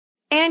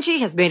Angie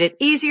has made it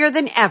easier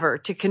than ever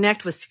to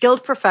connect with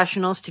skilled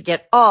professionals to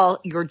get all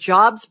your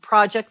jobs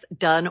projects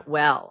done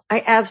well.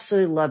 I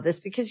absolutely love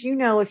this because,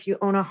 if you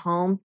own a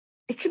home,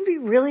 it can be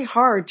really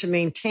hard to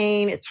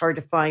maintain. It's hard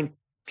to find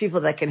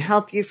people that can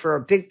help you for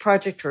a big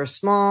project or a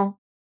small.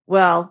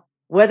 Well,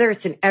 whether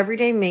it's in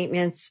everyday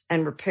maintenance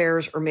and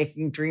repairs or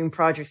making dream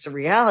projects a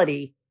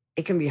reality,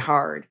 it can be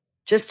hard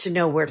just to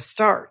know where to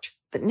start.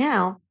 But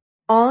now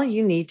all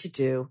you need to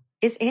do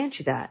is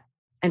Angie that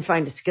and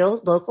find a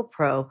skilled local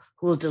pro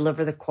who will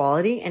deliver the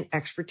quality and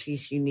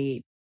expertise you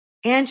need.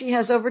 Angie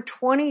has over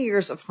 20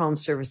 years of home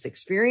service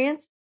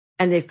experience,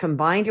 and they've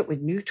combined it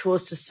with new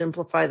tools to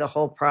simplify the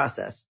whole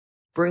process.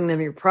 Bring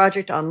them your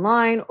project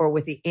online or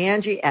with the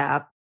Angie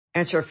app,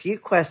 answer a few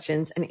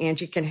questions, and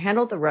Angie can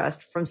handle the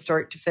rest from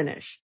start to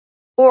finish.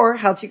 Or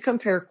help you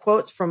compare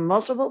quotes from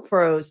multiple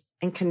pros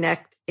and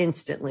connect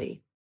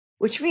instantly,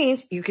 which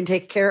means you can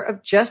take care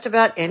of just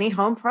about any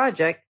home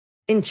project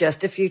in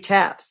just a few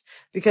taps.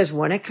 Because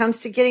when it comes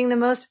to getting the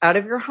most out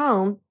of your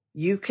home,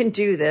 you can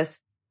do this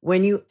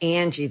when you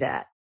Angie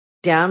that.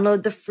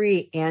 Download the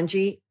free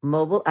Angie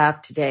mobile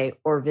app today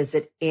or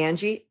visit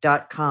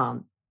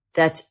Angie.com.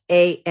 That's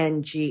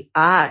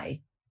ANGI.com.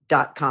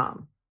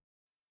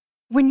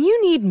 When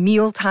you need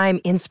mealtime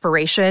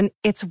inspiration,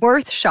 it's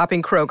worth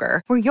shopping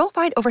Kroger, where you'll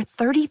find over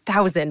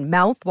 30,000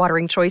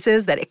 mouth-watering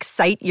choices that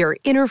excite your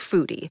inner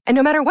foodie. And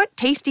no matter what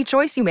tasty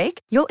choice you make,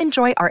 you'll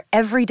enjoy our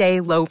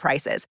everyday low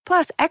prices,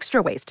 plus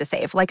extra ways to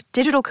save, like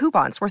digital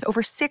coupons worth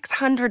over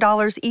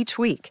 $600 each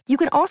week. You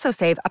can also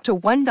save up to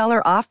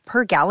 $1 off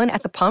per gallon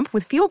at the pump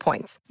with fuel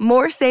points.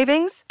 More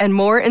savings and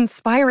more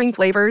inspiring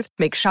flavors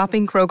make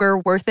shopping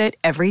Kroger worth it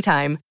every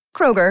time.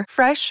 Kroger,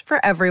 fresh for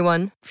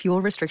everyone.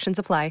 Fuel restrictions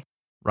apply.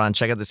 Ron,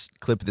 check out this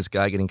clip of this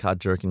guy getting caught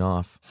jerking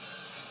off.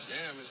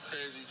 Damn, it's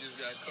crazy. You just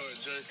got caught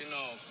jerking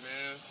off,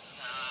 man.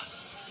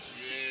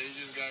 Yeah, you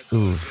just got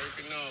caught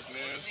jerking off,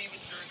 man. I wasn't even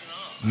jerking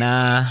off.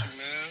 Nah.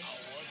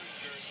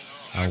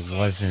 I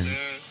wasn't.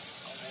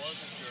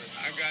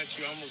 I got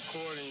you. I'm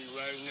recording you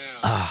right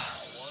now. I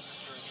wasn't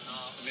jerking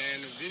off.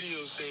 Man, the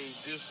video says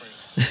different.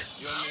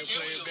 You want me to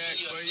play it back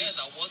for you?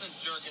 I wasn't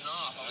jerking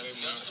off. I was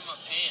just in my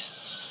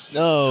pants.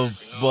 No,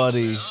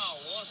 buddy.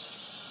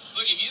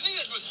 Look, if you think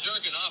that's what's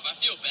jerking off, I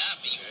feel bad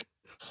for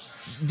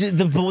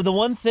you. The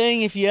one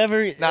thing, if you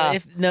ever,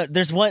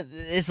 there's one.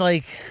 It's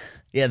like,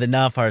 yeah, the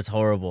nah part's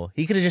horrible.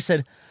 He could have just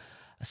said,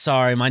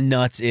 "Sorry, my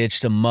nuts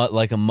itched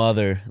like a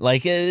mother."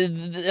 Like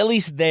at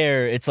least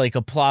there, it's like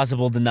a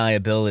plausible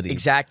deniability.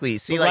 Exactly.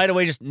 See, but right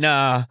away, just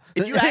nah.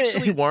 If you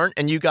actually weren't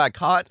and you got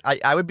caught,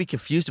 I would be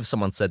confused if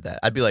someone said that.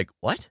 I'd be like,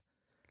 what?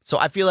 So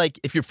I feel like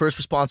if your first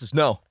response is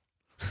no,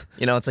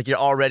 it's like you're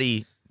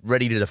already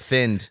ready to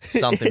defend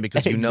something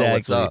because you know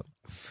what's up.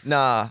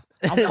 Nah,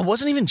 I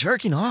wasn't even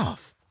jerking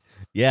off.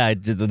 Yeah,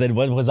 then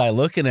what was I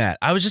looking at?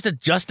 I was just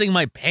adjusting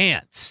my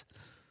pants.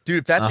 Dude,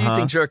 if that's what you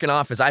think jerking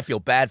off is, I feel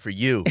bad for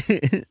you.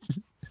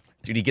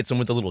 Dude, he gets him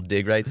with a little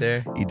dig right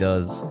there. He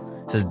does.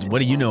 Says,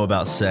 what do you know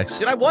about sex?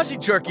 Dude, I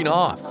wasn't jerking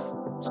off.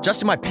 It's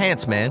just in my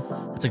pants, man.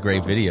 That's a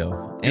great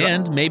video.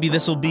 And maybe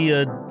this will be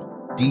a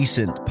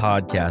decent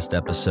podcast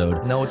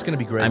episode. No, it's going to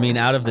be great. I mean,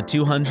 out of the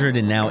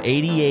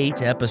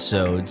 288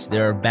 episodes,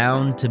 there are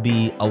bound to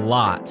be a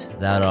lot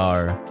that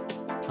are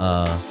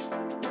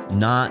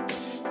not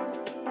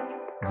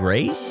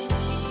great,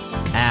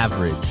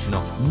 average,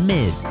 no,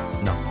 mid,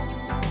 no.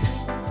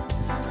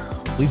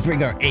 We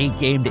bring our A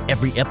game to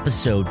every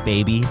episode,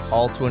 baby.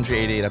 All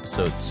 288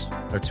 episodes,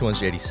 or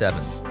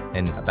 287,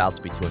 and about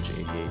to be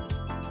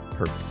 288.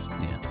 Perfect.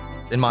 Yeah.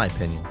 In my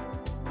opinion.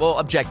 Well,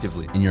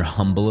 objectively. In your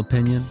humble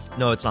opinion?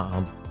 No, it's not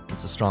humble.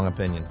 It's a strong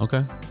opinion.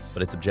 Okay.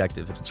 But it's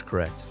objective and it's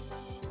correct.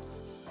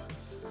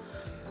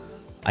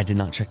 I did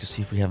not check to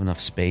see if we have enough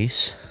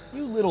space.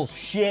 You little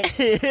shit.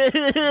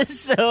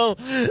 So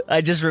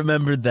I just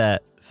remembered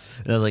that.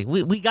 And I was like,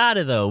 we got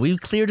it, though. We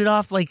cleared it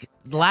off like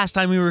the last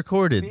time we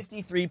recorded.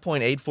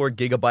 53.84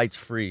 gigabytes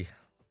free.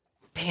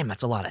 Damn,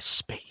 that's a lot of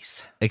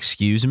space.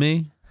 Excuse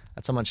me?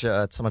 That's how much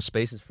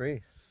space is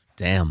free.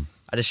 Damn.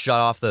 I just shut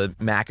off the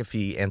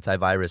McAfee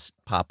antivirus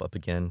pop-up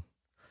again.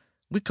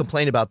 We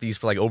complained about these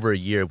for like over a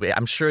year.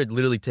 I'm sure it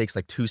literally takes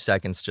like 2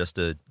 seconds just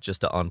to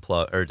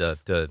unplug or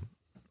to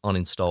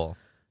uninstall.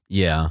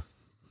 Yeah.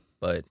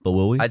 But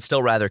will we? I'd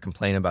still rather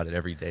complain about it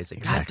every day. It's like,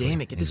 exactly. God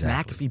damn it, get this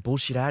McAfee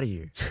bullshit out of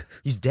here.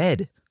 He's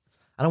dead.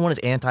 I don't want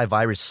his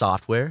antivirus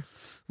software.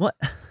 What?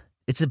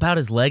 It's about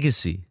his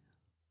legacy.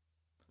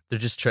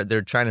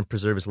 They're trying to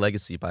preserve his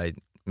legacy by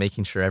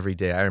making sure every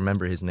day I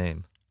remember his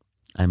name.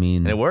 I mean...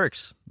 And it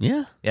works.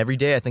 Yeah. Every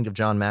day I think of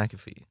John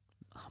McAfee.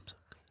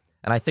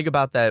 And I think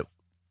about that,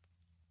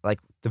 like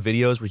the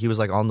videos where he was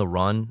like on the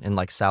run in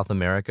like South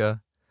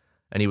America,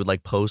 and he would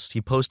like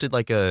he posted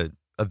like a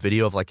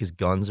video of like his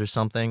guns or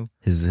something.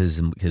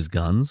 His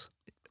guns?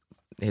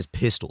 His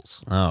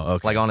pistols. Oh,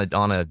 okay. Like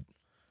on a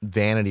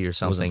vanity or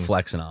something. Wasn't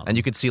flexing on him. And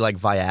you could see like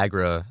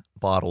Viagra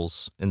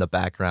bottles in the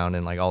background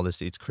and like all this.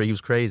 He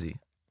was crazy.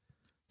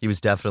 He was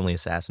definitely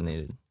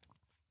assassinated.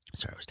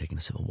 Sorry, I was taking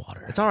a sip of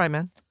water. It's all right,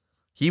 man.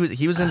 He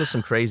was into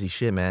some crazy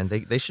shit, man.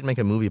 They should make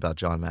a movie about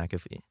John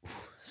McAfee.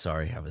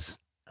 Sorry, I was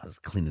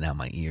cleaning out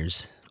my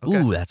ears. Okay.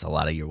 Ooh, that's a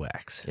lot of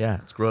earwax. Yeah,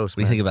 it's gross.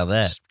 What do you think about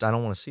that? I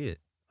don't want to see it.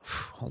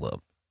 Hold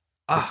up.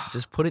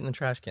 Just put it in the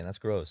trash can. That's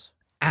gross.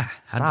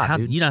 Stop,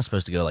 dude. You're not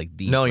supposed to go like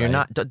deep. No, you're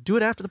right? not. Do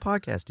it after the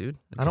podcast, dude.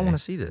 I don't Okay. want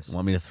to see this.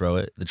 Want me to throw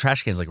it? The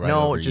trash can's like right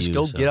no, over just you,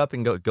 go so- get up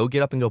and go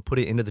get up and go put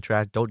it into the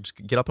trash. Don't just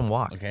get up and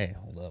walk. Okay,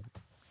 hold up.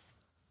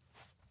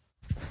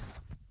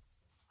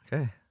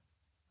 Okay.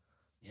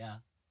 Yeah,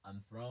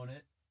 I'm throwing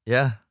it.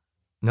 Yeah.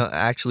 No,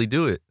 actually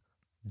do it.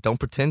 Don't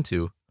pretend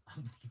to.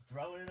 I'm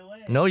throwing it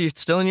away. No, you're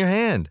still in your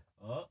hand.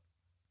 Oh,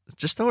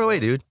 Just throw it away,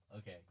 dude.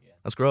 okay, yeah.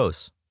 That's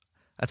gross.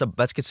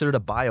 That's considered a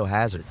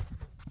biohazard.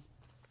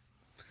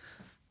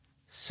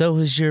 So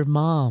is your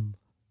mom.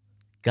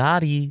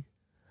 Gotti.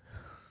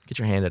 Get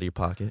your hand out of your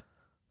pocket.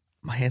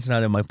 My hand's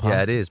not in my pocket.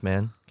 Yeah, it is,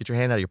 man. Get your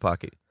hand out of your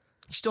pocket.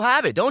 You still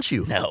have it, don't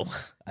you? No,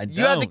 I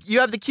don't. You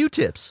have the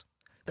Q-tips.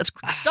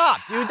 Stop,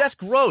 dude. That's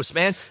gross,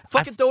 man.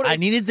 Fucking throw it. I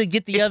needed to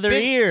get the It's other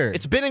been- ear.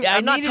 It's been. I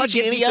I'm not needed to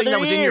touching get the anything that other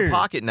was in your ear.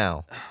 pocket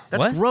now.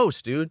 That's What?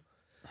 gross, dude.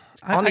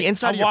 On the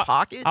inside of your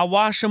pocket. I'll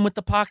wash them with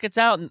the pockets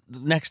out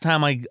next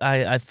time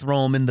I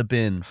throw them in the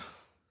bin.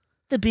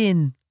 The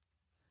bin.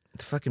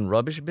 The fucking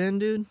rubbish bin,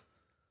 dude.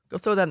 Go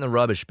throw that in the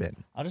rubbish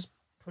bin I'll just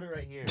put it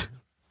right here.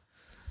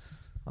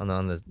 on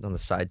the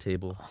side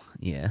table.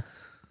 Yeah.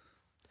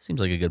 Seems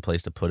like a good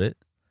place to put it.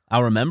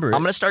 I'll remember it.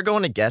 I'm gonna start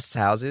going to guests'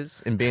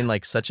 houses and being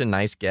like such a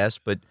nice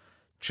guest, but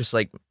just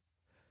like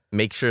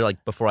make sure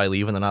like before I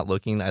leave when they're not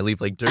looking, I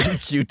leave like dirty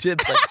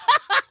Q-tips like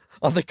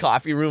on the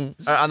coffee room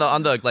or on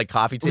the like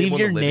coffee table. Leave in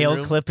your the living nail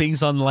room.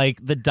 clippings on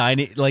like the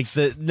dining, like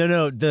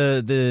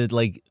the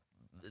like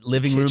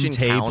living room Kitchen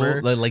table,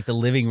 counter. like the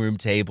living room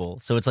table.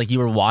 So it's like you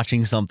were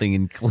watching something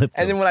and clipped.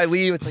 And then them. when I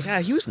leave, it's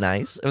like, he was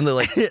nice. And they're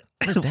like, what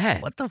is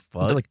that? What the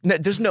They're fuck? like, no,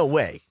 there's no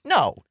way.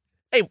 No.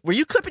 Hey, were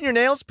you clipping your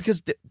nails?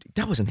 Because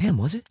that wasn't him,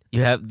 was it?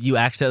 You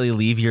accidentally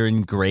leave your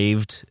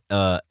engraved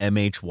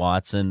M.H.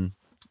 Watson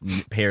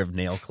pair of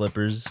nail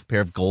clippers, pair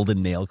of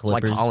golden nail My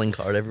clippers. calling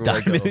card everywhere I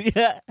go. Diamond,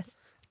 yeah.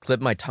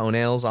 Clip my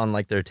toenails on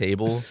like their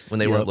table when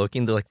they weren't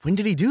looking. They're like, when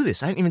did he do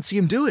this? I didn't even see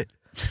him do it.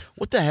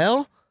 What the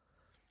hell?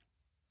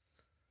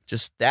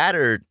 Just that,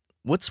 or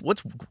what's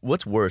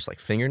worse, like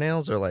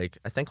fingernails, or like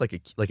I think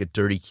like a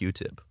dirty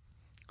Q-tip.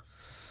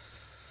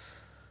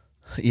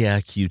 Yeah,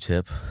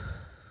 Q-tip.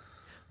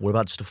 What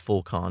about just a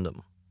full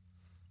condom?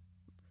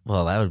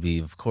 Well, that would be,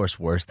 of course,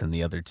 worse than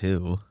the other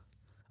two.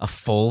 A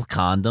full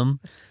condom?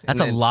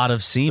 That's a then lot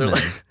of semen.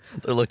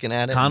 They're looking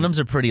at it. Condoms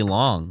are pretty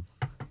long.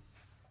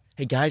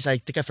 Hey guys, I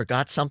think I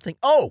forgot something.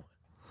 Oh,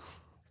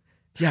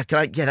 yeah,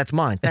 yeah, that's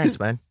mine. Thanks,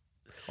 man.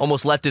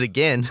 Almost left it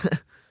again.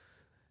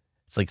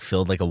 It's like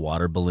filled like a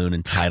water balloon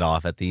and tied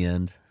off at the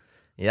end.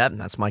 Yep,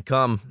 that's my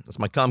cum. That's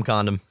my cum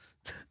condom.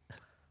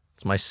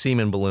 It's my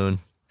semen balloon.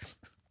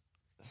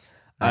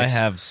 I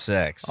have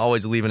sex.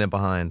 Always leaving it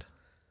behind.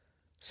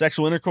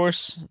 Sexual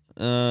intercourse.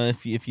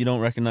 If you don't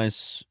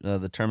recognize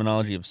the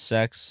terminology of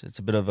sex, it's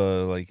a bit of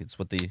it's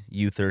what the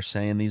youth are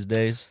saying these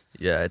days.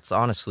 Yeah, it's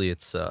honestly,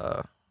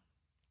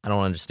 I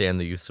don't understand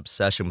the youth's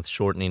obsession with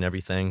shortening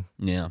everything.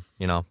 Yeah,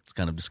 You know, it's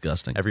kind of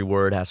disgusting. every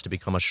word has to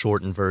become a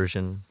shortened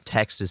version.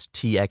 Text is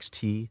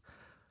TXT.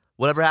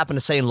 Whatever happened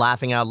to saying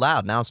laughing out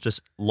loud? Now it's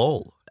just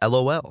LOL,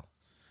 LOL.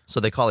 So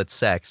they call it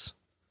sex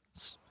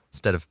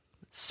instead of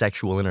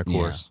sexual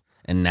intercourse. Yeah.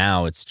 And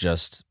now it's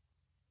just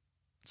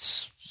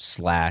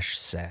slash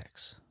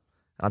sex.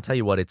 I'll tell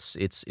you what,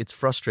 it's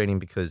frustrating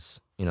because,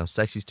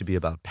 sex used to be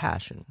about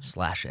passion.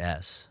 Slash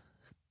S.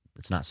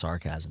 It's not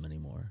sarcasm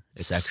anymore.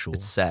 It's sexual.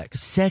 It's sex.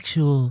 It's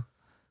sexual.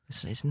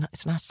 It's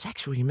not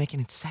sexual. You're making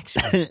it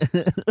sexual.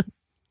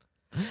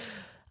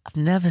 I've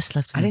never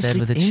slept I in the didn't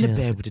bed sleep with a in child.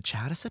 the bed with a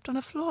child. I slept on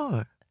the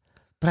floor.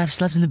 But I've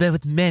slept in the bed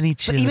with many But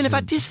children. even if I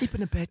did sleep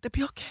in the bed, that'd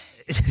be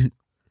okay.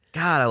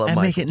 God, I love I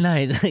Michael. make it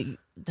nice. Like,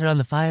 turn on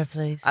the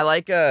fireplace. I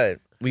like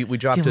we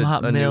dropped Give 'em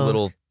hot a new milk.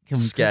 little Give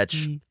 'em sketch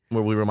cookie.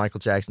 where we were Michael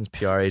Jackson's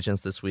PR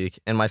agents this week,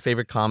 and my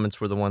favorite comments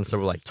were the ones that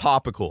were like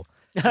topical.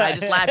 And I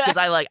just laughed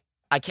because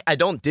I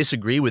don't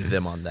disagree with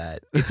them on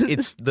that.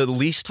 It's the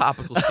least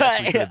topical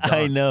sketch we could have done.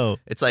 I know.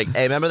 It's like,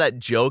 hey, remember that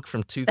joke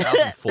from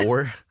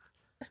 2004?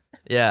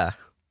 Yeah.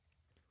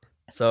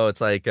 So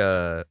it's like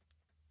we're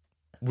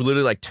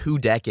literally like 2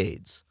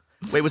 decades.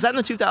 Wait, was that in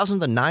the 2000s,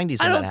 the 90s?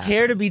 I when don't that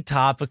care happened? to be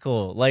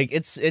topical. Like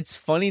it's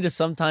funny to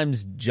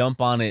sometimes jump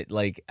on it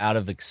like out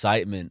of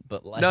excitement,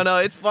 but like No,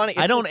 it's funny.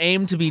 I don't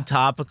aim to be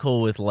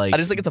topical with like I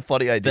just think it's a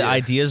funny idea. the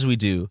ideas we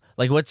do.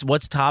 Like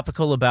what's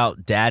topical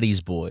about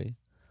Daddy's Boy?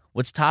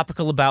 What's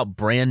topical about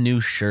brand new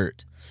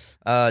shirt?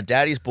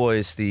 Daddy's Boy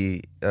is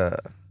the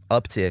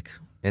uptick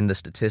in the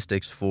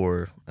statistics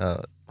for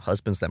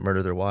husbands that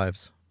murder their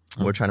wives.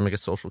 We're trying to make a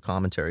social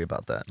commentary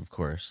about that. Of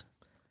course.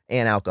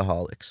 And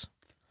alcoholics.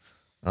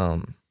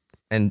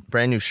 And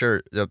brand new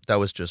shirt, that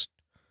was just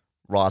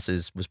Ross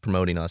was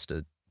promoting us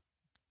to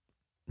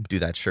do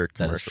that shirt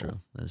That is commercial. true.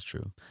 That is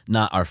true.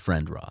 Not our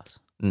friend Ross.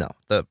 No,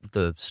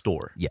 the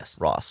store. Yes.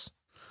 Ross.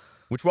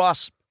 Which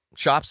Ross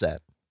shops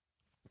at.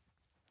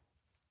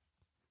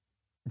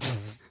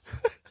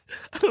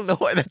 I don't know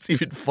why that's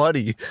even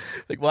funny.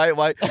 Like,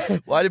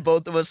 why did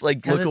both of us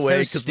like look it's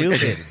away? so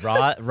stupid.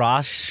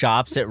 Ross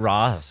shops at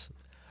Ross.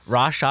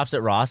 Ross shops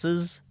at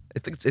Ross's. I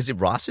think is it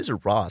Ross's or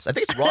Ross? I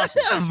think it's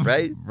Ross's,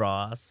 right?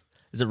 Ross.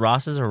 Is it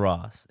Ross's or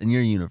Ross in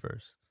your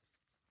universe?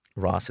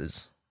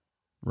 Ross's.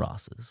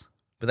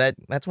 But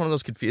that's one of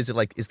those confused. Is it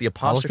like is the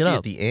apostrophe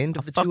at the end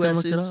of the two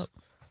S's? Look it up.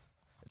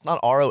 It's not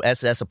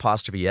ROSS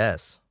apostrophe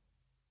S.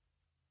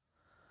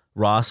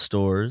 Ross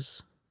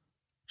stores.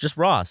 Just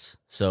Ross.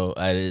 So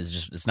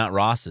it's not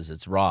Ross's,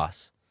 it's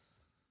Ross.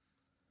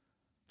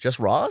 Just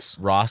Ross?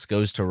 Ross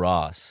goes to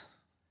Ross.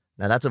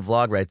 Now that's a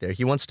vlog right there.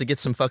 He wants to get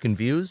some fucking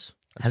views.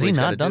 Has he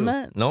not done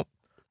that? Nope.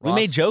 We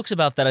made jokes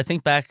about that, I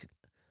think, back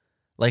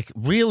like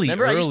really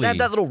Remember early. I used to have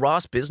that little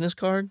Ross business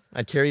card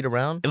I'd carried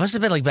around? It must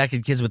have been like back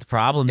in Kids with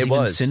Problems, It even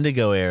was.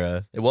 Syndigo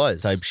era It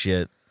was. type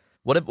shit.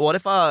 What if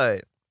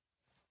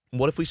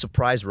we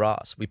surprise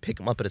Ross? We pick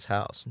him up at his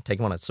house and take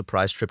him on a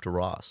surprise trip to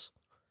Ross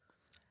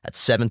at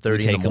 7:30 in the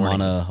morning. Take him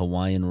on a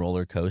Hawaiian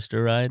roller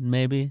coaster ride,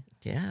 maybe?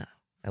 Yeah.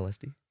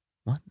 LSD.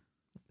 What?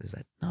 Is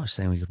that? No, I was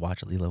saying we could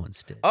watch Lilo and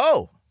Stitch.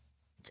 Oh,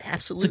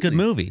 absolutely. It's a good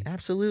movie.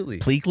 Absolutely.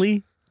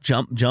 Pleakley?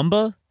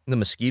 Jumba? The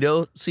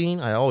mosquito scene,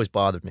 I always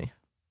bothered me.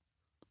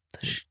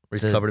 Where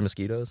he's covered in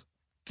mosquitoes.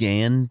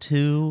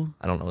 Gantu?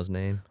 I don't know his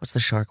name. What's the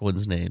shark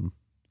one's name?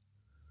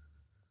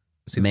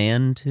 See,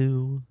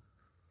 Mantu?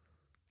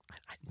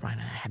 Ryan,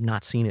 I have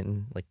not seen it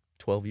in like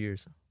 12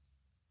 years.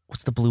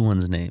 What's the blue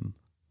one's name?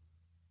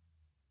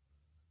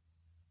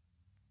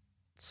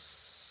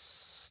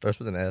 Starts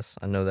with an S.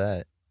 I know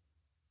that.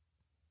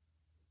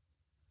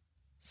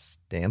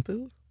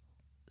 Stampu?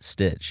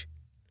 Stitch.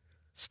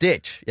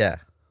 Stitch. Yeah.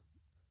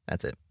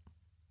 That's it.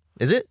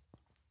 Is it?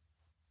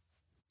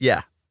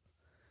 Yeah.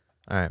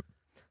 All right.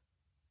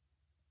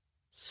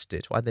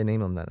 Stitch. Why'd they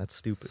name him that? That's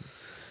stupid.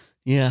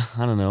 Yeah,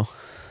 I don't know.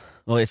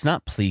 Well, it's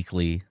not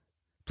Pleakley.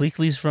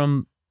 Pleakley's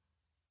from...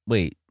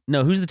 Wait,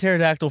 no, who's the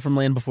pterodactyl from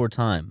Land Before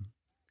Time?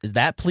 Is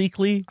that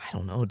Pleakley? I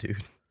don't know,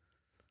 dude.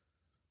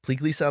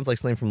 Pleakley sounds like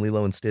something from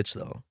Lilo and Stitch,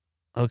 though.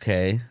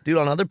 Okay. Dude,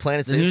 on other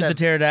planets... Then who's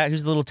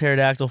the little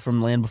pterodactyl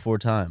from Land Before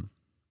Time?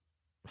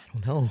 I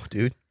don't know,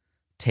 dude.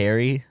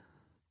 Terry?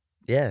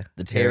 Yeah.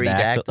 The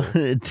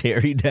pterodactyl.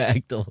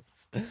 Pterodactyl.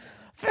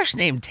 First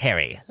name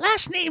Terry,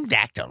 last name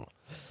Dactyl.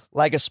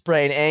 Like a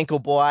sprained ankle,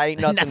 boy.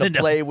 Nothing to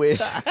play with.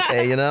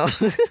 Hey, you know?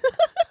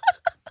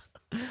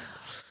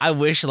 I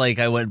wish like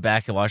I went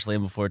back and watched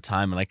Land Before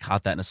Time and I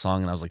caught that in a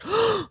song and I was like,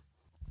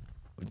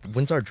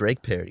 When's our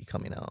Drake parody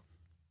coming out?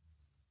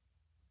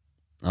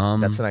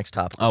 That's the next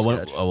topic.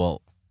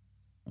 Well,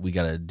 we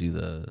got to do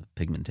the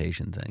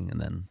pigmentation thing and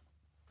then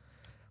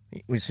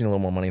we just need a little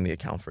more money in the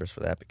account first for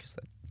that because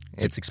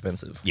it's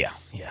expensive. Yeah,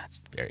 it's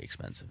very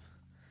expensive.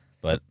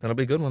 But that'll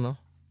be a good one though.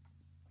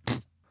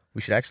 We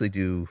should actually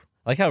do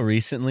like how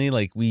recently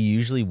like we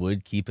usually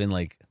would keep in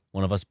like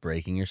one of us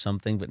breaking or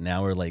something, but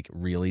now we're like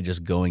really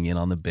just going in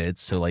on the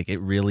bits. So like it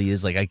really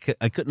is like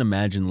I couldn't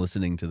imagine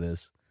listening to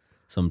this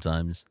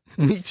sometimes.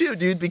 Me too,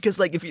 dude, because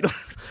like if you don't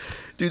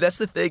dude, that's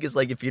the thing is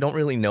like if you don't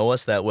really know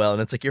us that well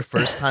and it's like your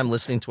first time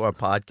listening to our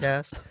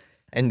podcast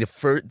and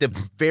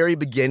the very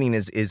beginning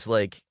is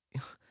like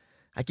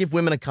I give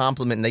women a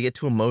compliment and they get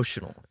too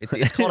emotional.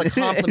 It's called a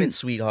compliment,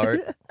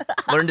 sweetheart.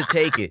 Learn to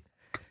take it.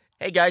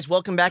 Hey guys,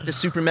 welcome back to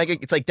Super Mega.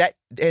 It's like that,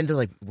 and they're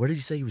like, "Where did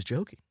he say he was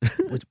joking?"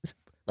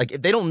 Like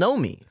they don't know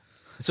me,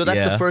 so that's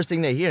the first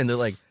thing they hear, and they're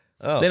like,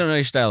 "Oh." They don't know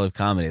your style of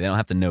comedy. They don't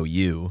have to know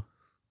you.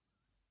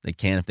 They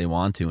can if they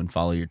want to and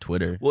follow your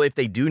Twitter. Well, if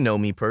they do know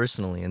me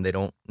personally and they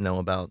don't know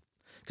about,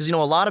 because a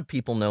lot of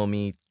people know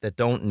me that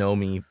don't know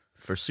me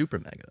for Super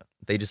Mega.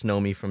 They just know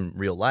me from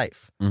real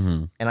life,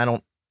 and I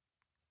don't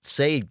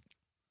say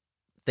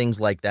things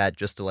like that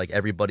just to like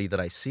everybody that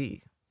I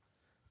see.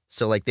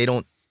 So like they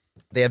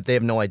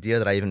have no idea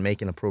that I even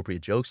make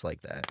inappropriate jokes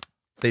like that.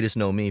 They just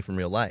know me from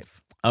real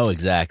life. Oh,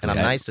 exactly. And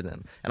I'm nice to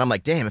them. And I'm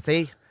like, damn,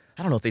 I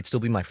don't know if they'd still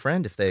be my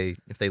friend if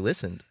they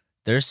listened.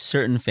 There's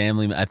certain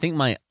family. I think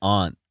my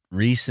aunt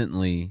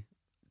recently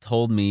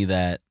told me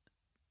that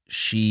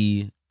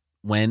she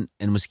went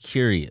and was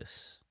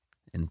curious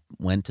and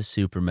went to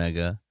Super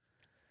Mega,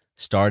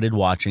 started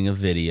watching a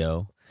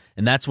video.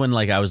 And that's when,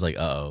 like, I was like,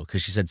 uh-oh,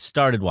 because she said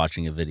started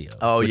watching a video.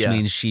 Oh, which yeah.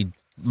 means she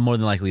more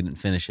than likely didn't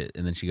finish it.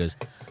 And then she goes,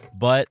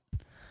 but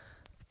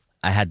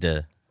I had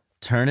to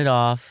turn it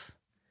off,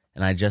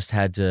 and I just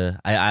had to,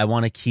 I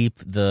want to keep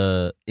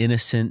the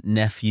innocent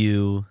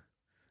nephew,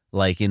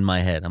 like, in my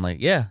head. I'm like,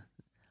 yeah,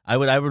 I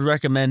would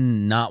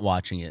recommend not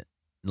watching it.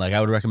 Like, I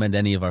would recommend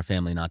any of our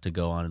family not to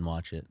go on and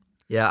watch it.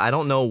 Yeah, I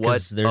don't know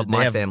what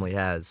my family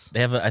has.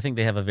 I think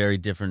they have a very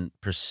different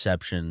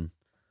perception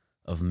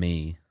of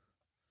me.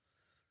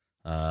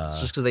 It's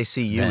just because they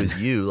see you as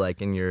you,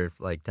 like in your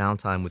like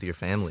downtime with your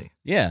family.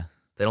 Yeah,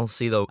 they don't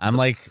see I'm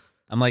like,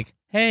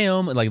 hey,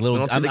 like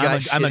little.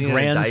 I'm a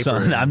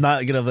grandson. I'm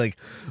not gonna like,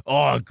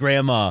 oh,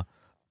 grandma,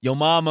 yo,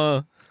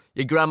 mama,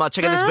 your grandma.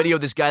 Check out this video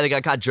of this guy that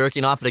got caught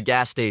jerking off at a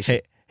gas station.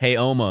 Hey,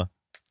 Oma,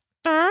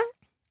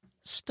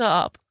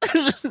 stop.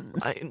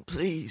 Ryan,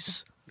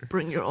 please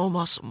bring your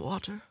Oma some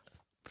water.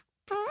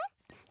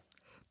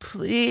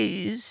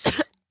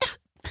 Please.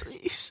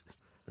 Please.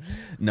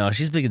 No,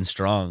 she's big and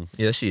strong.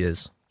 Yeah, she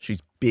is.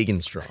 She's big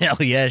and strong. Hell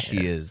yeah,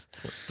 she is.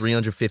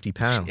 350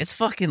 pounds. It's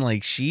fucking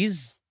like she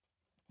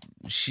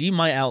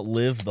might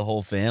outlive the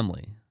whole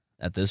family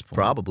at this point.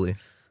 Probably.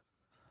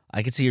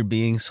 I could see her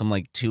being some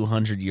like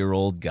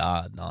 200-year-old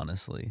god,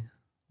 honestly.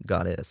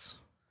 Goddess.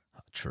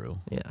 True.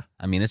 Yeah.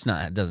 I mean, it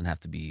doesn't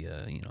have to be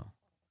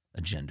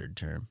a gendered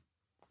term.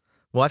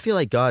 Well, I feel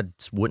like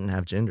gods wouldn't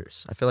have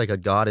genders. I feel like a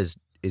god is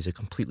a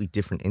completely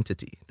different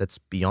entity that's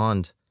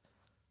beyond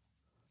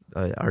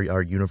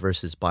our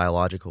universe's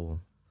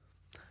biological.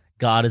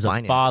 God is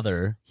dynamics. a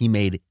father. He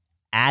made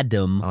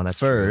Adam that's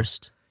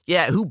first. True.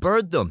 Yeah, who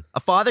birthed them?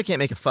 A father can't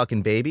make a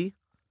fucking baby.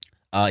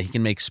 He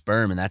can make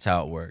sperm, and that's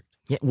how it worked.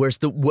 Yeah, where's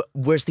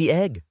the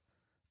egg?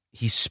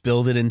 He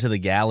spilled it into the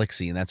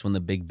galaxy, and that's when the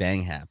Big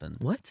Bang happened.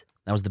 What?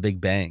 That was the Big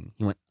Bang.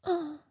 He went,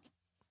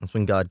 That's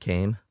when God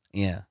came.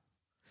 Yeah.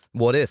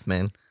 What if,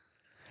 man?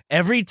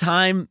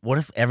 What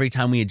if every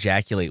time we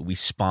ejaculate, we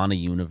spawn a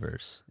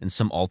universe in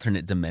some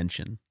alternate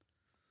dimension?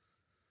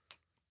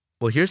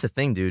 Well, here's the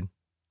thing, dude.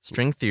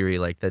 String theory,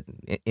 like that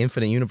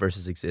infinite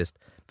universes exist,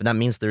 but that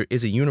means there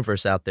is a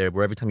universe out there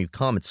where every time you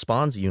come, it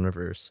spawns a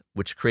universe,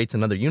 which creates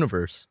another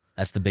universe.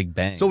 That's the Big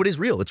Bang. So it is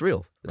real. It's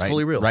real. It's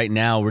fully real. Right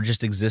now, we're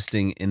just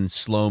existing in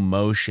slow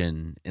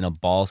motion in a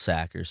ball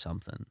sack or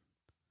something.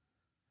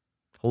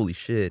 Holy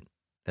shit.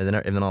 And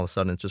then all of a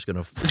sudden, it's just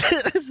going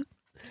to...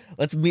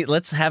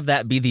 Let's have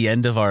that be the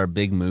end of our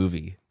big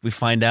movie. We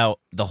find out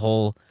the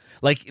whole...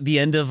 Like, the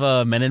end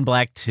of Men in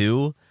Black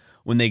 2,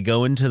 when they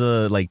go into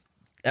the, like...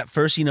 At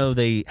first,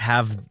 they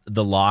have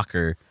the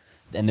locker,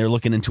 and they're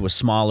looking into a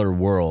smaller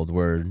world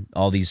where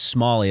all these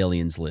small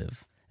aliens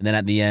live. And then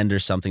at the end or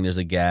something, there's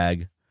a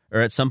gag... Or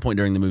at some point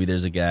during the movie,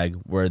 there's a gag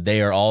where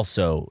they are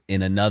also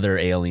in another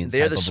alien type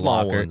of locker. They're the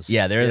small ones.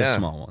 Yeah, they're the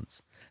small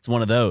ones. It's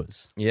one of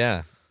those.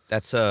 Yeah.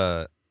 That's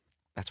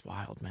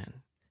wild, man.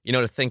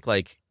 To think,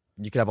 like,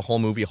 you could have a whole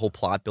movie, a whole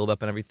plot build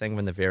up and everything,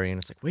 when the very end,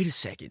 it's like, wait a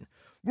second.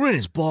 We're in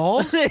his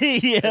balls?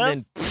 Yeah.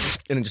 And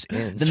then it just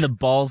ends. Then the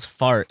balls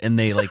fart and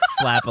they, like,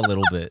 flap a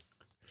little bit.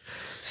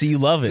 So you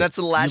love it. And that's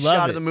the last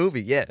shot of the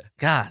movie, yeah.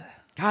 God,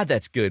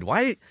 that's good.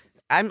 Why...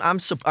 I'm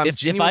if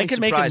I could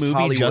make a movie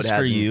Hollywood just for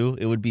hasn't. you,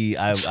 it would be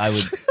I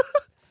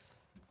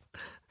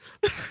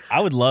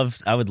would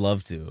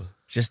love to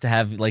just to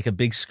have like a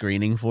big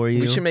screening for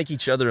you. We should make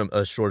each other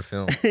a short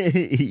film.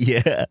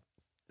 Yeah,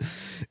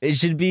 it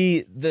should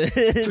be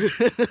the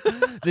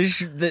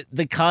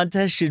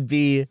contest should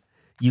be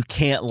you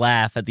can't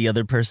laugh at the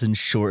other person's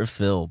short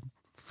film,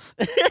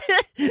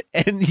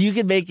 and you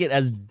can make it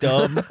as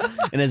dumb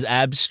and as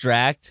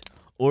abstract.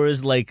 Or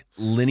is like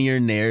linear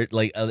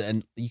narrative,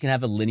 and you can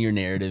have a linear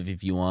narrative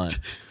if you want.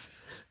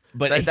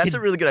 But that's a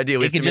really good idea.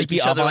 We could can just make be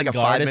each other like a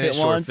avant-garde 5-minute if it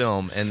short wants.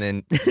 film, and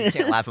then you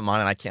can't laugh at mine,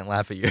 and I can't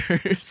laugh at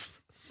yours.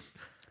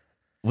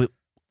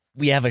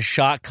 We have a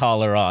shock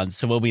collar on,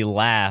 so when we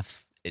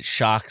laugh, it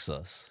shocks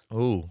us.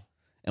 Oh,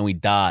 and we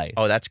die.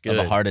 Oh, that's good.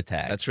 Of a heart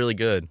attack. That's really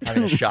good.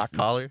 Having a shock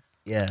collar.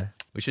 Yeah,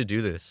 we should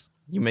do this.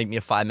 You make me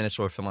a 5-minute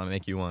short film, I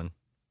make you one,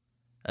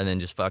 and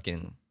then just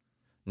fucking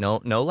no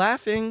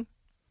laughing.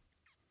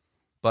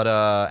 But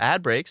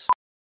ad breaks.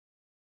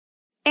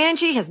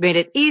 Angie has made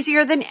it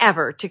easier than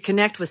ever to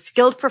connect with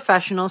skilled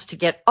professionals to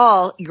get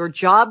all your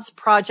jobs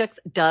projects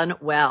done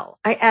well.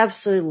 I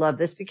absolutely love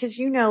this because,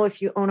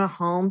 if you own a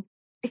home,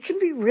 it can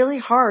be really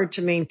hard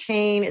to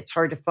maintain. It's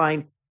hard to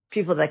find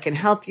people that can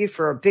help you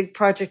for a big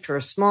project or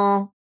a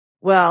small.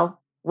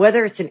 Well,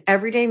 whether it's in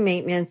everyday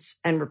maintenance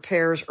and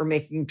repairs or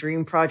making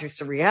dream projects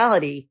a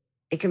reality,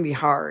 it can be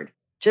hard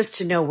just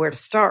to know where to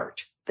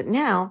start. But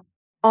now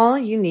all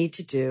you need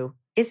to do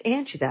is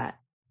Angie that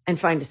and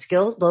find a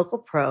skilled local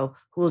pro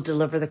who will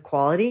deliver the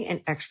quality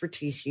and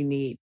expertise you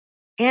need.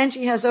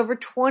 Angie has over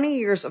 20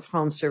 years of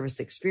home service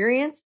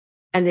experience,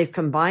 and they've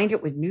combined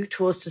it with new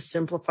tools to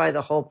simplify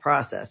the whole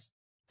process.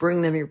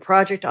 Bring them your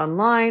project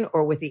online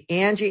or with the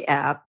Angie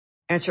app,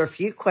 answer a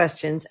few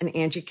questions, and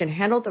Angie can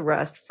handle the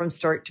rest from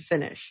start to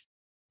finish.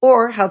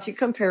 Or help you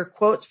compare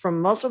quotes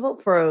from multiple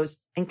pros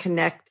and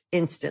connect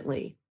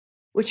instantly,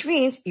 which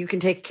means you can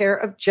take care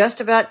of just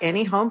about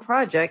any home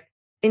project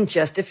in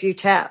just a few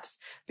taps.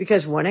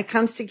 Because when it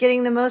comes to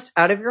getting the most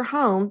out of your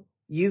home,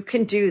 you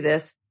can do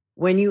this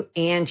when you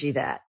Angie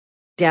that.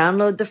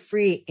 Download the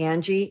free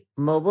Angie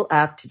mobile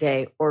app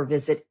today or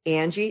visit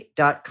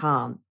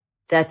Angie.com.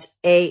 That's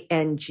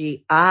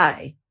ANGI.com.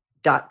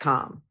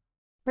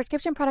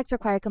 Prescription products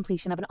require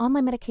completion of an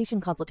online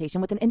medication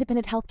consultation with an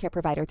independent healthcare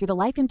provider through the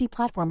LifeMD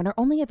platform and are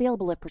only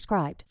available if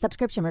prescribed.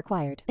 Subscription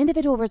required.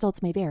 Individual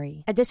results may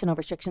vary. Additional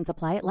restrictions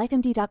apply at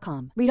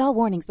lifemd.com. Read all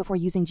warnings before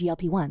using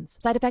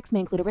GLP-1s. Side effects may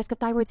include a risk of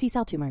thyroid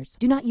C-cell tumors.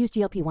 Do not use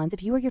GLP-1s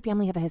if you or your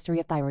family have a history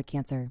of thyroid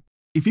cancer.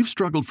 If you've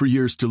struggled for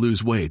years to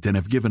lose weight and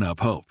have given up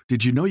hope,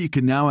 did you know you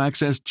can now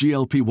access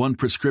GLP-1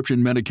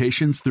 prescription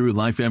medications through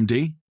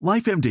LifeMD?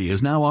 LifeMD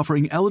is now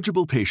offering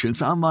eligible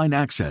patients online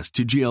access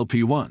to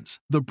GLP-1s,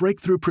 the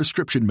breakthrough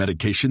prescription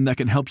medication that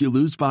can help you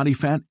lose body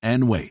fat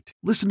and weight.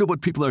 Listen to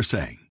what people are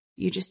saying.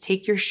 You just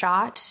take your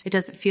shot. It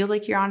doesn't feel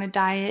like you're on a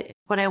diet.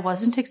 What I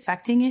wasn't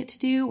expecting it to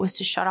do was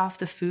to shut off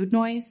the food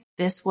noise.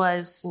 This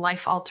was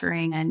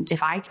life-altering, and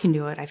if I can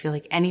do it, I feel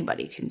like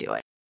anybody can do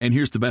it. And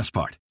here's the best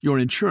part. Your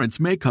insurance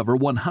may cover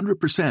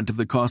 100% of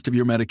the cost of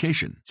your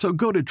medication. So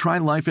go to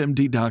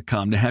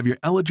TryLifeMD.com to have your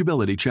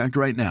eligibility checked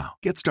right now.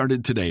 Get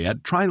started today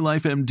at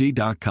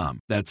TryLifeMD.com.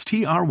 That's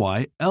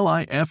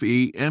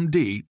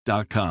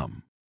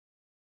TryLifeMD.com.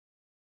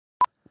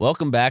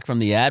 Welcome back from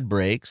the ad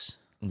breaks.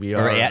 We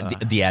are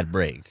the ad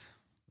break.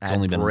 It's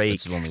only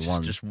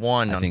one. Just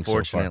one, I think,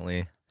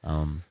 unfortunately. so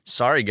far.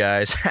 Sorry,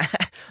 guys.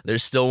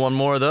 There's still one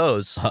more of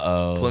those.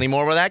 Uh-oh. Plenty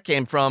more where that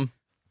came from.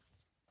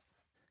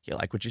 You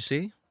like what you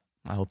see?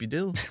 I hope you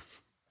do.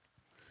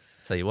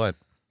 Tell you what.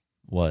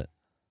 What?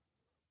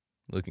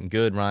 Looking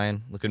good,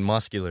 Ryan. Looking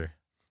muscular.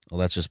 Well,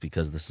 that's just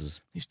because this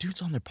is These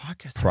dudes on their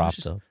podcast, they're propped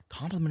just up.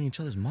 complimenting each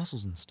other's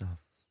muscles and stuff.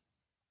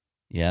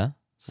 Yeah?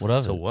 What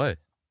of So it? what?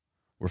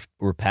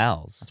 We're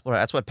pals.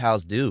 That's what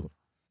pals do.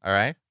 All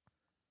right?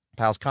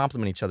 Pals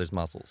compliment each other's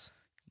muscles.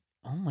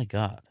 Oh, my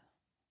God.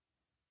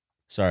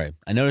 Sorry.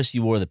 I noticed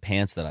you wore the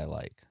pants that I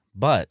like,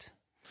 but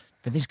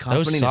But he's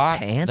complimenting his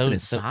pants and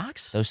his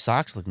socks? Those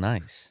socks look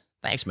nice.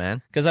 Thanks,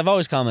 man. Because I've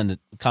always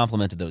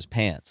complimented those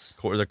pants.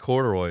 They're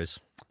corduroys.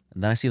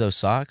 And then I see those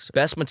socks.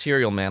 Best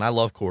material, man. I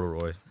love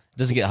corduroy.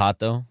 Does it get hot,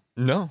 though?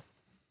 No.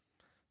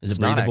 Is it It's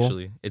not breathable?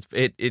 actually.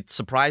 It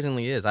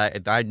surprisingly is.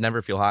 I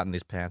never feel hot in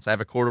these pants. I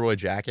have a corduroy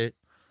jacket.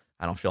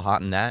 I don't feel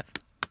hot in that.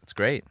 It's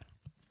great.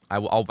 I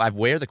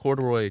wear the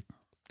corduroy.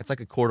 It's like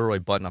a corduroy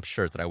button-up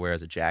shirt that I wear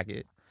as a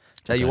jacket.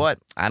 Tell you what,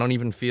 I don't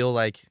even feel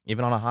like,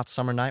 even on a hot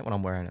summer night when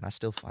I'm wearing it, I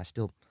still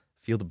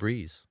feel the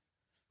breeze.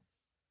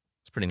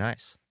 It's pretty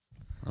nice.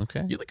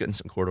 Okay. You look good in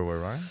some corduroy,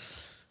 Ryan.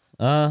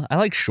 I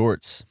like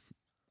shorts.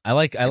 I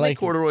like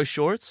corduroy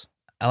shorts.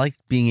 I like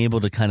being able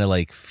to kind of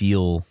like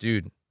feel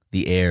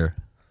the air.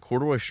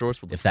 Corduroy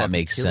shorts with the if that fucking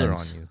makes killer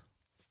sense. on you.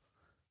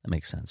 That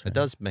makes sense. Right? It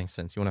does make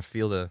sense. You want to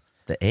feel the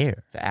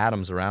air, the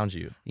atoms around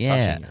you.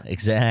 Yeah, touching you.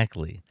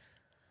 Exactly.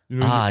 You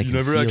know, I you can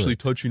never feel actually it.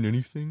 touching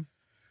anything.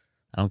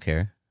 I don't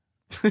care.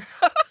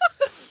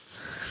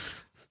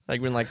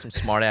 Like when some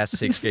smart ass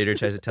sixth grader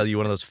tries to tell you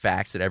one of those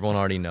facts that everyone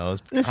already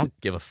knows. I don't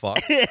give a fuck.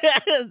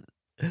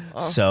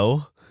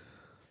 So,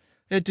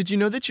 yeah, did you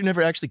know that you're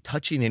never actually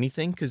touching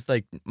anything? Because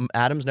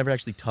atoms never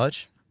actually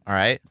touch. All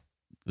right.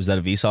 Was that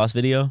a Vsauce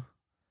video?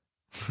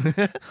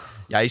 Yeah,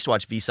 I used to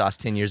watch Vsauce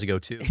 10 years ago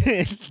too.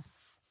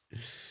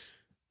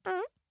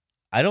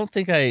 I don't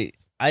think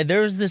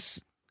there was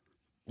this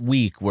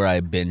week where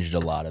I binged a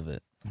lot of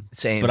it.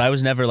 Same. But I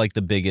was never like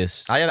the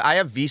biggest. I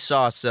have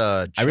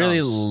Vsauce. I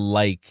really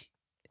like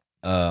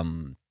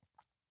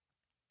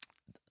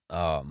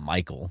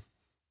Michael.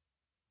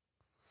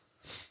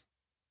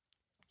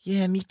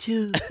 Yeah, me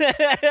too.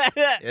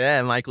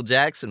 Yeah, Michael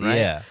Jackson, right?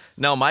 Yeah.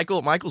 No,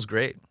 Michael's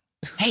great.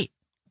 Hey,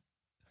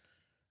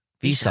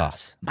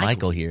 Vsauce.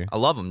 Michael here. I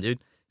love him, dude.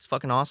 He's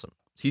fucking awesome.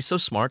 He's so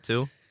smart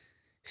too.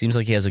 Seems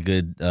like he has a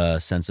good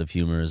sense of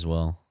humor as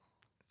well.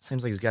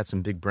 Seems like he's got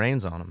some big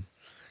brains on him.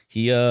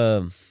 He,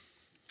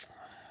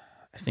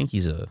 I think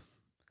he's a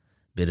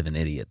bit of an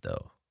idiot,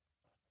 though.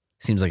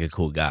 Seems like a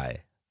cool guy,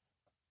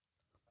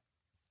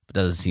 but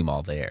doesn't seem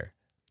all there,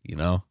 you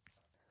know?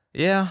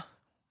 Yeah.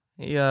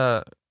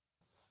 Yeah,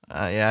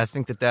 I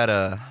think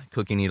that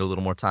cookie need a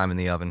little more time in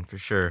the oven for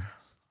sure.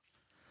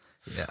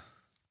 Yeah.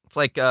 It's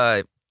like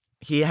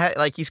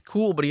he's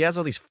cool, but he has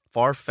all these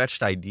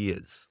far-fetched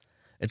ideas.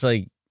 It's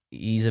like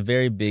he's a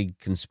very big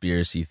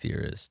conspiracy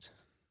theorist.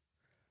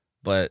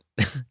 But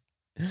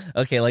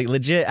okay, like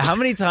legit, how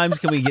many times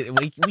can we get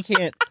we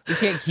can't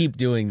keep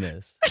doing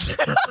this.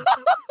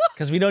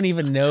 Cuz we don't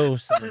even know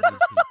some of these people.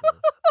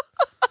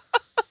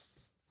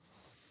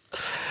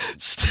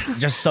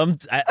 Just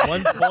at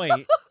one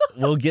point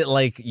we'll get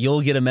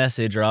you'll get a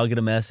message or I'll get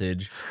a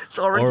message. It's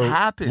already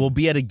happened. We'll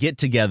be at a get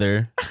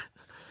together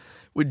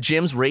with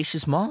Jim's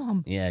racist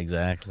mom. Yeah,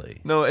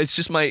 exactly. No, it's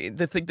just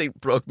the thing that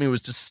broke me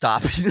was just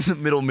stopping in the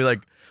middle and be like,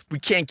 we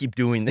can't keep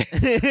doing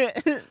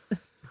this.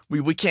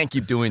 we can't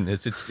keep doing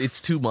this.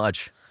 It's too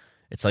much.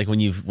 It's like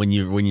when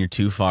you're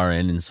too far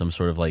in some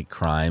sort of like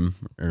crime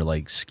or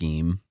like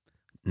scheme.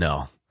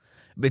 No.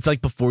 It's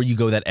like before you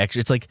go that extra.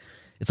 It's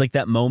like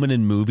that moment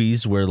in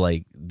movies where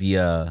like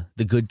the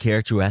good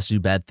character who has to do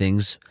bad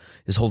things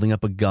is holding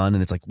up a gun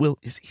and it's like, Will,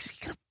 is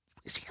he gonna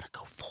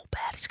go full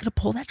bad? He's gonna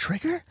pull that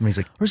trigger? And he's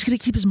like, or is he gonna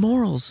keep his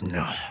morals?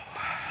 No.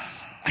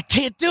 I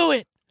can't do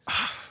it.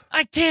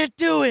 I can't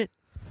do it.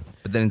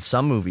 But then in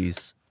some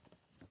movies,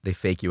 they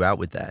fake you out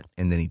with that,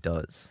 and then he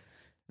does.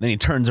 Then he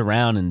turns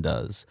around and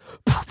does.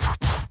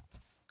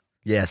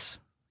 Yes.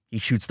 He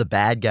shoots the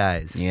bad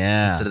guys.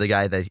 Yeah. Instead of the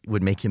guy that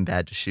would make him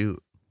bad to shoot.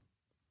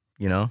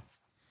 You know?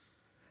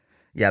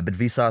 Yeah, but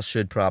Vsauce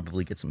should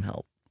probably get some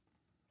help.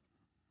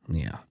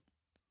 Yeah.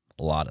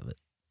 A lot of it.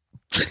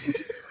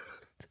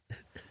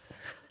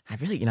 I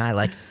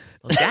like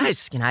those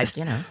guys.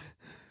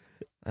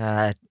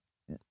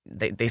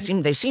 They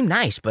seem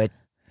nice, but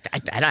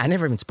I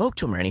never even spoke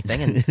to them or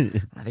anything,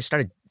 and they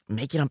started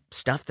making up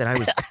stuff that I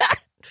was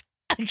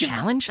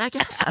challenge, I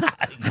guess.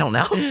 I don't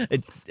know.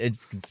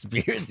 It's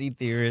conspiracy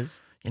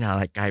theorist.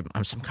 Like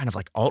I'm some kind of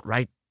like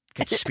alt-right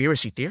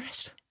conspiracy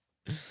theorist.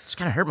 It's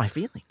kind of hurt my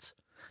feelings.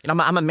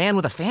 I'm a man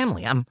with a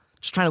family. I'm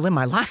just trying to live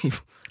my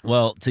life.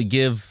 Well, to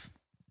give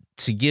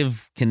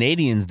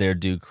Canadians their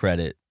due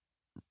credit,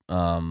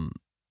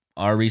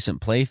 our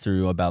recent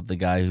playthrough about the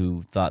guy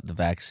who thought the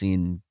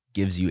vaccine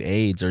gives you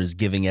AIDS or is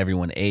giving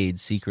everyone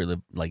AIDS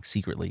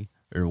secretly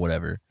or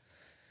whatever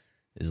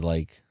is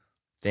like,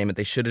 damn it,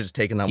 they should have just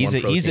taken that he's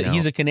one protein out.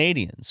 He's a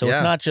Canadian, so Yeah.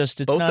 it's not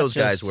just both those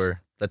guys were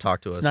that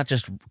talked to us. It's not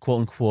just quote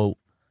unquote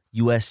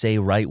USA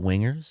right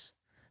wingers.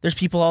 There's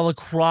people all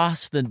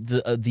across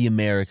the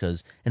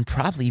Americas and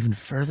probably even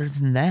further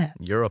than that.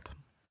 Europe,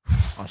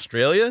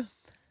 Australia.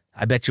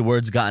 I bet your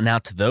word's gotten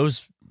out to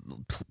those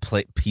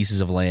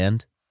pieces of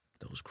land.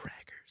 Those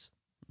crackers.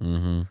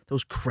 Mm-hmm.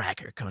 Those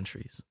cracker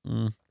countries.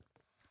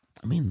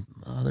 I mean,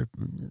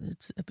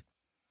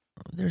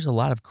 there's a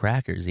lot of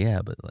crackers,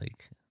 yeah, but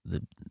like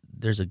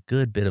there's a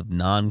good bit of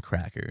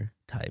non-cracker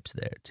types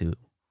there too.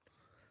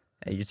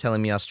 Hey, you're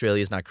telling me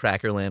Australia's not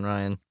Crackerland,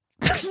 Ryan?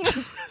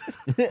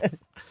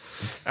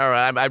 All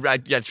right,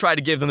 I tried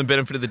to give them the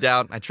benefit of the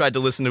doubt. I tried to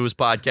listen to his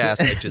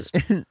podcast. I just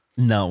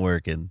not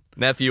working,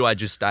 nephew.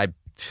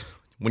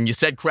 When you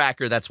said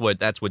cracker, that's what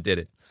did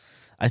it.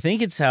 I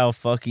think it's how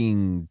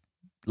fucking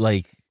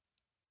like.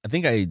 I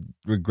think I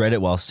regret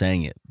it while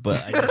saying it,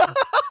 but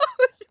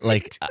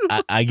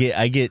I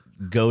get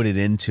goaded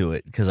into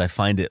it because I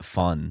find it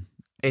fun.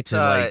 It's to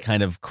like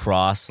kind of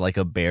cross like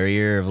a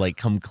barrier of like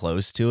come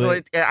close to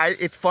it.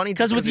 It's funny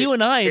because with you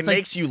and I, it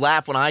makes you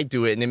laugh when I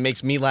do it, and it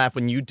makes me laugh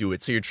when you do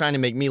it. So you're trying to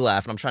make me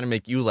laugh, and I'm trying to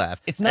make you laugh.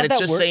 It's not and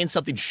it's just saying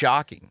something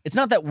shocking. It's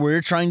not that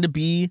we're trying to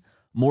be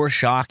more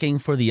shocking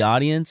for the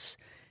audience.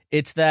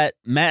 It's that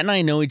Matt and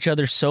I know each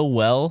other so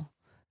well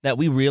that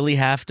we really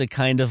have to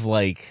kind of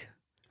like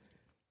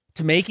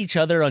to make each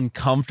other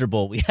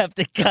uncomfortable. We have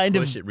to kind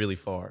of push it really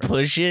far.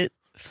 Push it.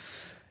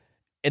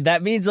 And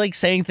that means like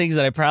saying things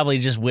that I probably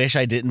just wish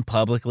I didn't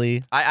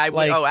publicly.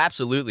 Oh,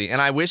 absolutely.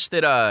 And I wish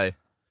that I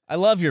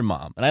love your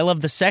mom and I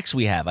love the sex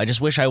we have. I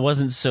just wish I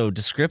wasn't so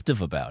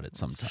descriptive about it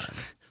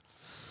sometimes.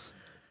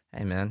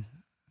 Hey man,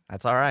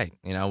 that's all right.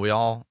 We're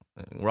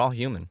all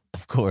human.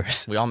 Of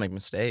course. We all make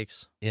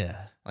mistakes.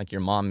 Yeah. Like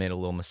your mom made a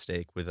little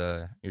mistake with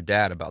your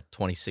dad about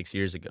 27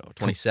 years ago.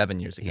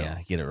 Yeah,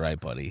 get it right,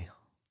 buddy.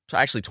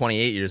 Actually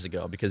 28 years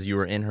ago because you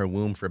were in her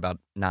womb for about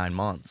 9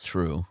 months.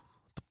 True.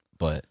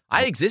 But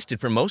I existed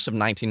for most of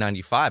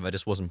 1995. I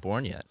just wasn't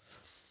born yet.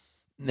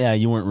 Yeah,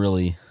 you weren't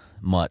really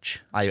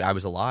much. I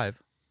was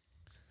alive.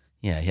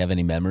 Yeah, you have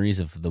any memories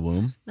of the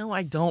womb? No,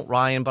 I don't,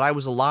 Ryan, but I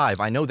was alive.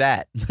 I know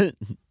that.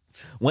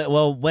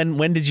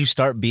 When did you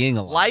start being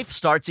alive? Life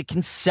starts at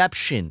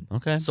conception.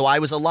 Okay. So I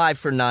was alive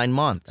for 9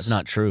 months. That's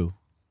not true.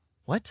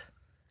 What?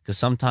 Because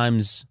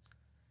sometimes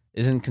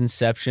isn't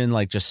conception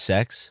like just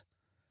sex?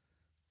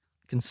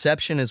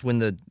 Conception is when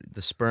the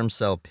sperm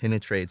cell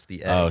penetrates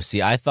the egg. Oh,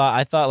 see, I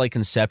thought like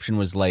conception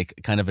was like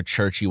kind of a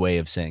churchy way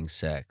of saying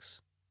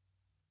sex.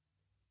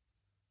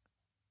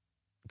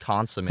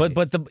 Consummate.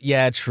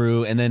 But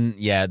true. And then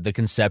the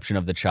conception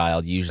of the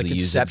child usually the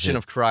conception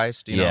of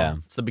Christ, Yeah.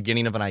 It's the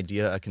beginning of an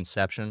idea, a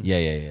conception.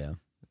 Yeah.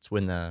 It's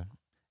when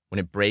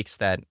it breaks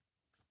that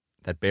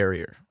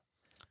barrier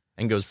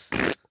and goes.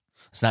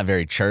 It's not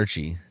very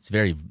churchy. It's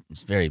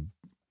very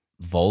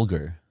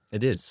vulgar.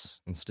 It is.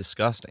 It's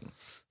disgusting.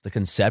 The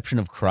conception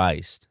of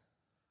Christ.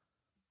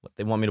 What,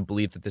 they want me to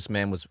believe that this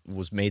man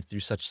was made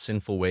through such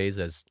sinful ways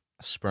as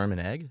a sperm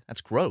and egg?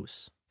 That's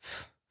gross.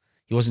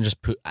 He wasn't just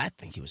I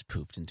think he was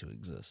poofed into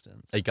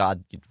existence. Like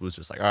God was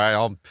just like,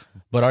 all right,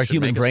 But our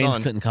human brains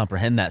couldn't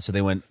comprehend that, so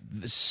they went,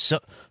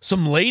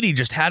 some lady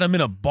just had him in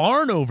a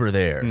barn over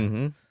there.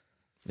 Mm-hmm.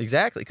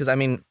 Exactly, because, I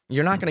mean,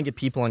 you're not going to get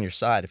people on your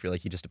side if you're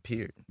like, he just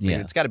appeared. Yeah.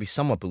 It's got to be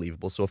somewhat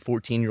believable, so a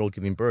 14-year-old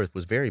giving birth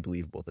was very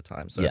believable at the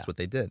time, so that's what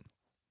they did.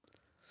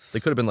 They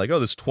could have been like, oh,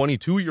 this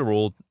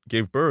 22-year-old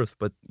gave birth,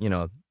 but,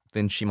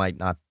 then she might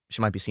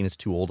be seen as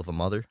too old of a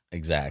mother.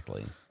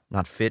 Exactly.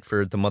 Not fit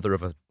for the mother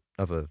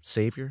of a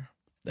savior,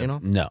 No.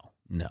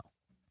 I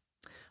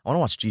want to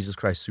watch Jesus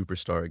Christ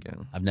Superstar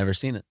again. I've never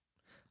seen it.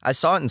 I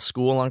saw it in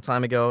school a long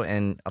time ago,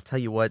 and I'll tell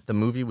you what, the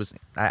movie was,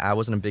 I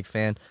wasn't a big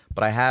fan,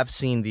 but I have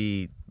seen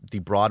the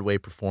Broadway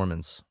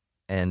performance,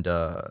 and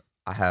I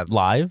have...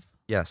 Live?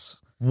 Yes.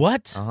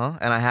 What? Uh-huh,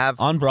 and I have...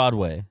 On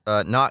Broadway?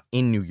 Not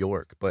in New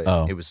York, but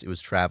it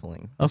was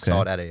traveling. Okay. I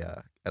saw it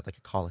at like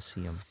a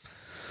Coliseum.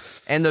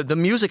 And the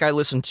music I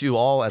listened to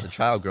all as a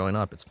child growing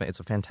up, it's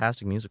a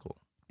fantastic musical.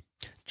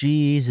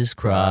 Jesus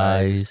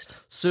Christ,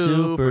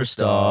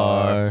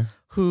 Superstar.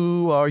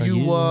 Who are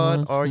you?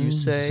 What are you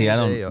saying? See, I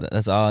don't.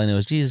 That's all I know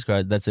is Jesus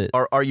Christ. That's it.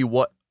 Are you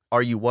what?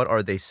 Are you what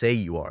are they say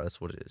you are? That's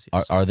what it is.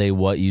 Yes. Are they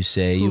what you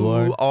say you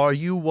are? Who are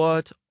you?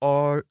 What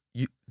are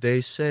you?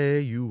 They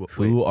say you.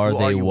 Who are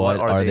they? What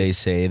are they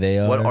say they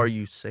are? What are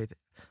you say?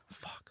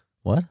 Fuck.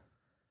 What?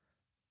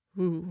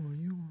 Who are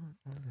you?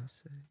 What are they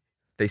say?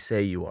 They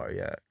say you are.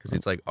 Yeah, because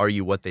it's like, are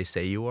you what they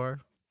say you are?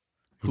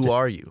 Who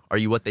are you? Are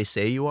you what they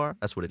say you are?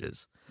 That's what it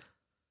is.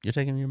 You're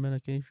taking your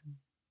medication?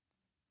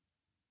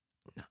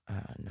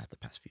 Not the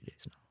past few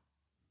days, no.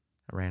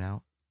 I ran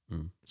out.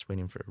 Just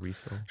waiting for a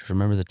refill. Just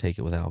remember to take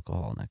it with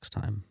alcohol next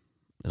time.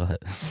 It'll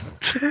hit.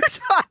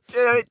 God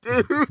damn it,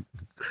 dude.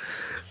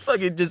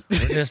 Fucking just...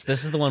 This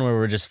is the one where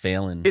we're just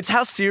failing. It's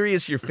how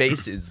serious your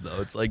face is,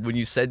 though. It's like when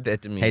you said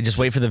that to me. Hey, just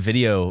wait for the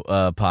video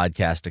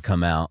podcast to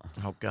come out.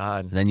 Oh,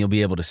 God. Then you'll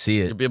be able to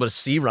see it. You'll be able to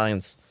see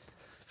Ryan's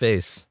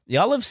face.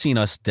 Y'all have seen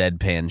us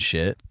deadpan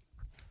shit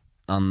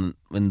in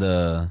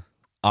the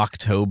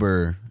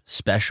October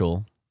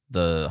special,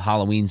 the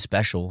Halloween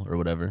special or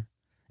whatever.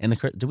 And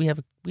we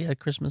had a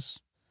Christmas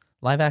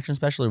live action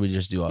special, or we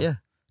just do all? Yeah.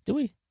 Do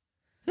we?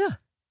 Yeah.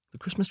 The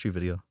Christmas tree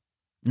video.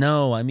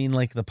 No, I mean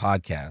like the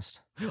podcast.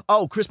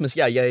 Oh, Christmas.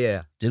 Yeah.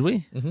 Did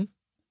we? Mm-hmm.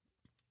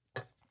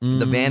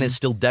 The van is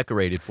still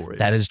decorated for it.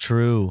 That is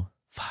true.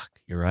 Fuck,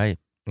 you're right.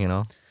 You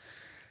know?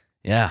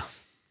 Yeah.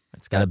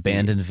 It's got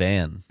abandoned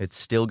van. It's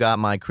still got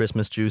my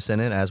Christmas juice in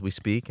it as we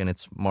speak, and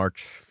it's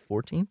March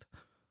 14th.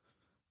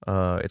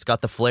 It's got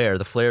the flare.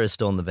 The flare is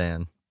still in the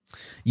van.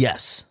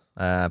 Yes.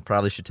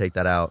 Probably should take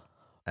that out,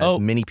 as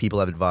many people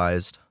have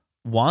advised.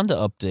 Wanda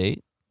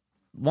update.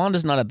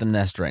 Wanda's not at the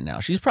nest right now.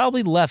 She's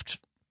probably left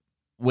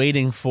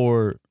waiting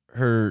for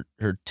her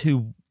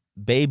 2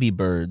 baby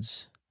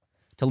birds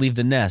to leave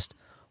the nest.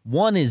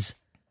 One is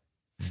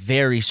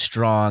very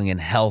strong and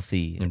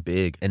healthy and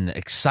big and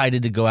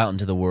excited to go out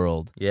into the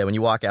world. Yeah, when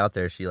you walk out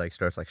there, she like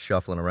starts like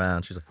shuffling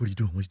around. She's like, "What are you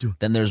doing? What are you doing?"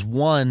 Then there's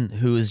one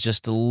who is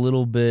just a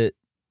little bit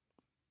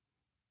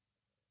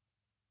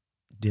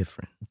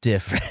different.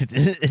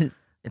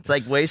 It's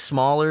like way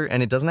smaller,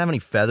 and it doesn't have any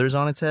feathers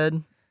on its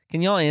head.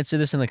 Can y'all answer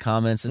this in the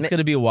comments? It's going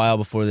to be a while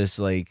before this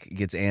like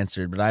gets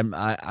answered, but I'm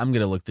going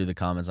to look through the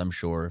comments, I'm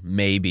sure.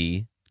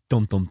 Maybe.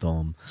 Hold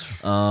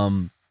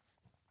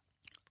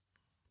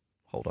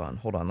on.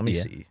 Let me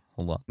see.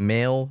 Hold on.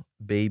 Male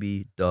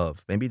baby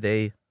dove. Maybe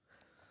they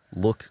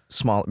look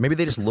small. Maybe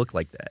they just look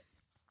like that.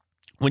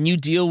 When you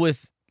deal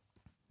with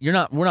we're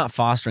not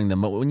fostering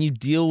them, but when you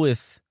deal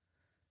with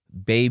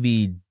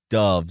baby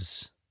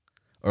doves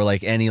or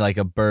like any like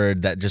a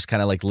bird that just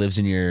kind of like lives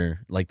in your,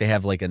 like they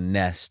have like a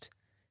nest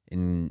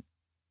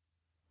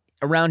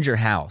around your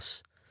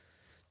house,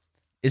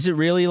 is it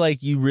really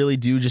like you really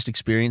do just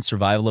experience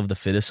survival of the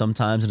fittest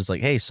sometimes? And it's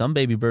like, hey, some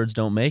baby birds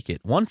don't make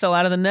it. One fell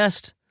out of the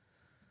nest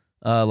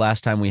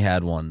last time we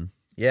had one.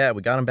 Yeah,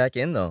 we got him back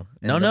in though.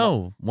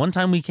 No. One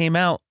time we came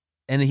out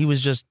and he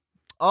was just...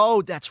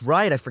 Oh, that's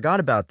right. I forgot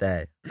about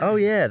that. Oh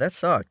yeah, that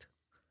sucked.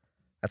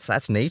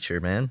 That's nature,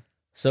 man.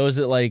 So is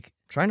it like...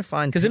 Trying to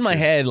find... Because in my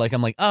head, like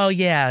I'm like, oh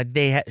yeah,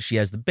 she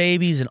has the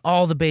babies and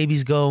all the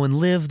babies go and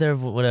live there,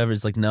 whatever.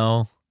 It's like,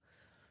 no.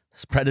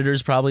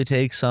 Predators probably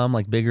take some,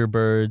 like bigger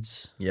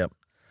birds. Yep.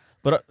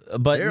 But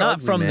They're not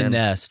ugly, from the man.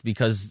 nest,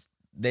 because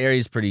the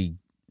area's pretty...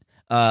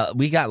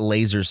 we got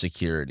laser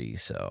security,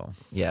 so...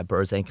 Yeah,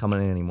 birds ain't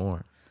coming in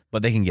anymore.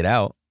 But they can get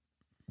out.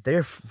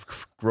 They're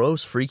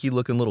gross,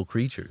 freaky-looking little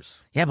creatures.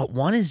 Yeah, but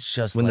one is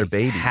just when like they're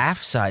babies.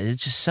 half size.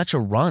 It's just such a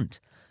runt.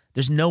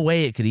 There's no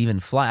way it could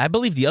even fly. I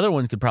believe the other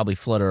one could probably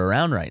flutter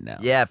around right now.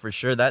 Yeah, for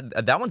sure.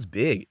 That one's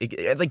big.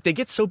 Like they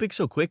get so big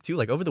so quick too.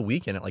 Like over the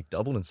weekend, it like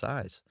doubled in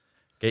size.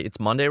 Okay, it's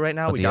Monday right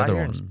now. But we the got other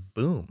here one, and just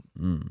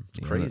boom.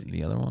 It's crazy.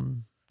 The other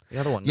one. The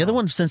other one. The other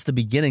one, since the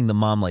beginning, the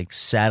mom like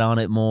sat on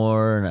it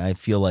more, and I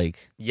feel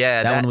like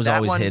that one was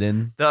always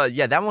hidden.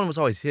 That one was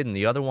always hidden.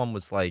 The other one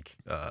was like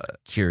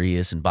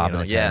curious and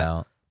bobbing its head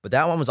out. But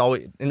that one was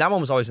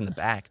always in the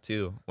back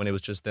too. When it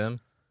was just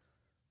them,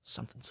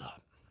 something's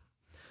up.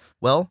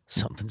 Well,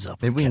 something's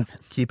up. Maybe we can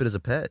keep it as a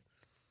pet.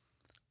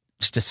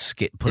 Just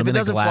to put it in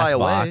a glass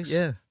box.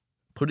 Yeah,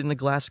 put it in a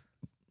glass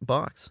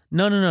box.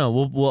 No.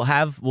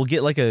 We'll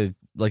get like a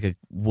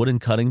wooden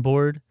cutting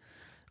board,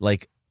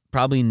 like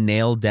probably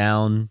nail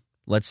down,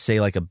 let's say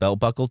like a belt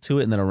buckle to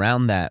it, and then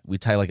around that we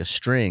tie like a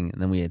string,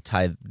 and then we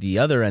tie the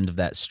other end of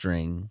that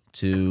string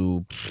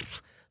to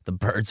the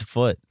bird's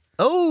foot.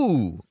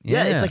 Oh,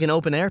 yeah, it's like an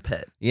open air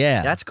pet.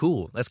 Yeah, that's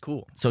cool. That's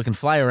cool. So it can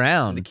fly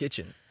around in the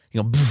kitchen.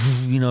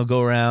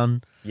 Go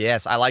around.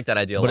 Yes, I like that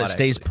idea a lot. But it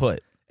stays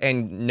put.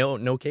 And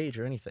no cage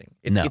or anything.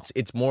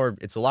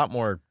 It's a lot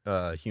more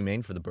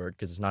humane for the bird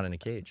because it's not in a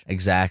cage.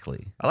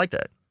 Exactly. I like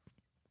that.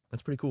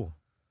 That's pretty cool.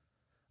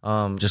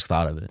 Just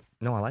thought of it.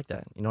 No, I like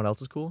that. You know what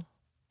else is cool?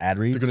 Ad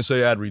reads? They're gonna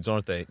say ad reads,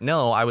 aren't they?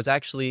 No, I was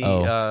actually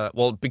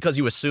because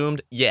you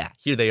assumed,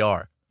 here they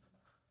are.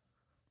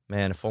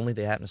 Man, if only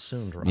they hadn't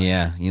assumed, right?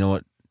 Yeah, you know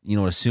what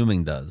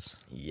assuming does.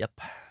 Yep.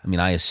 I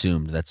mean, I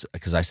assumed. That's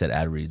because I said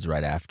ad reads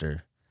right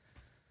after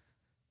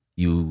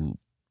you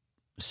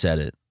said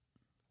it.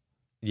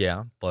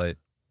 Yeah, but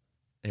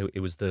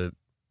it was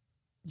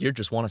you're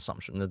just one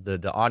assumption.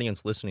 The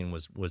audience listening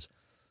was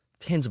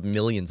tens of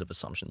millions of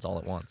assumptions all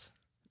at once.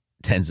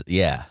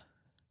 Yeah.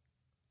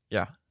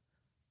 Yeah.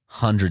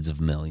 Hundreds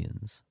of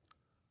millions.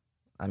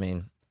 I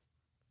mean,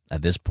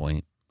 at this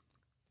point,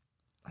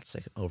 I'd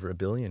say over 1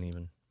 billion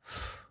even.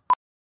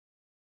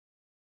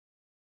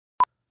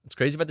 It's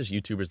crazy about there's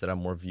YouTubers that have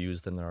more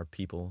views than there are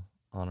people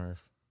on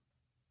Earth.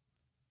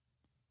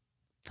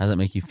 How does that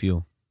make you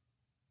feel?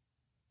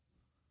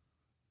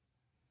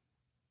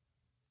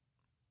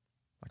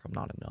 Like I'm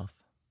not enough.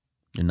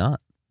 You're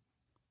not.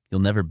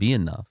 You'll never be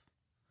enough.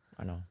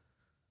 I know.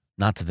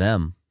 Not to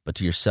them, but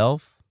to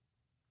yourself.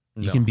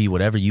 You No. can be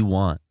whatever you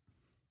want.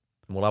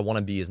 And what I want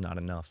to be is not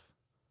enough.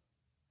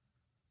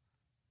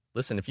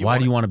 Listen, if you Why wanna,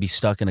 do you want to be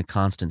stuck in a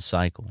constant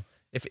cycle?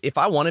 if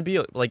I want to be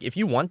like, if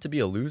you want to be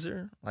a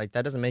loser, like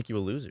that doesn't make you a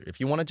loser.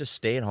 If you want to just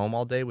stay at home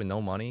all day with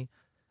no money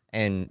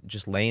and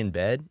just lay in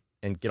bed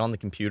and get on the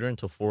computer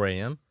until 4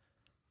 a.m.,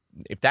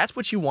 if that's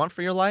what you want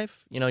for your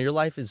life, you know, your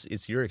life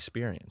is your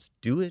experience.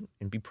 Do it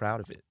and be proud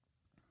of it.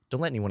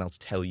 Don't let anyone else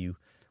tell you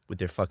with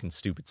their fucking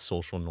stupid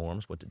social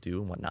norms what to do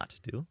and what not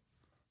to do.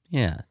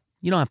 Yeah.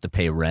 You don't have to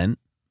pay rent.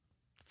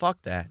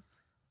 Fuck that.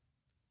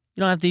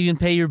 You don't have to even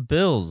pay your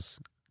bills.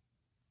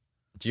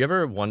 Do you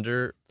ever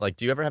wonder, like,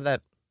 do you ever have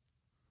that,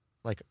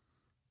 like,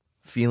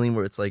 feeling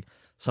where it's like,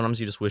 sometimes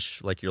you just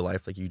wish, like, your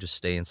life, like, you just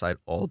stay inside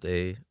all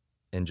day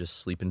and just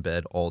sleep in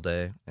bed all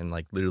day and,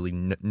 like, literally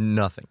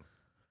nothing?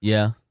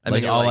 Yeah. I mean,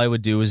 Like, you're all like- I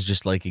would do is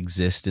just, like,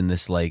 exist in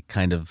this, like,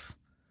 kind of,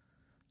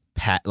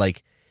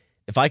 like,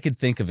 if I could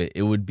think of it,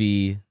 it would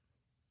be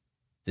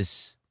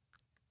this,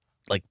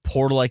 like,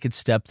 portal I could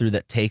step through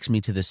that takes me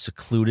to this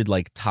secluded,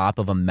 like, top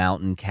of a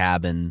mountain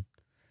cabin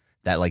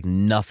that, like,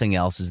 nothing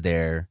else is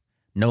there.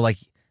 No, like,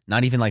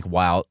 not even, like,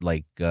 wild,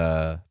 like,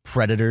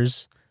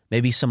 predators.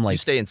 Maybe some, You like,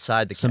 stay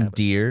inside the some cabin.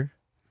 deer.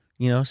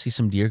 You know, see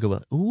some deer go,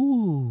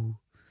 ooh.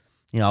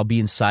 You know, I'll be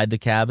inside the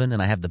cabin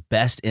and I have the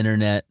best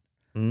internet.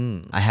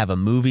 I have a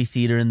movie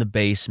theater in the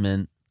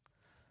basement.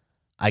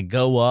 I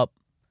go up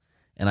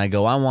and I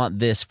go, I want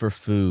this for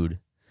food.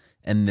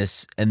 And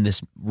this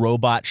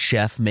robot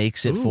chef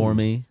makes it for Ooh.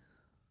 me.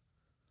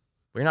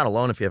 Well, you're not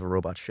alone if you have a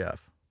robot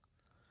chef.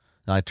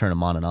 And I turn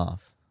them on and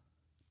off.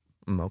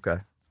 Okay.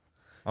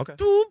 Okay.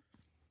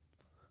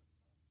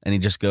 And he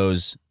just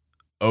goes,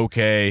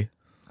 okay.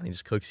 And he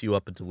just cooks you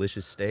up a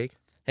delicious steak.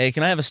 Hey,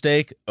 can I have a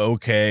steak?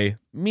 Okay.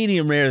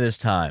 Medium rare this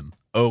time.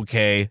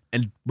 Okay.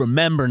 And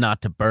remember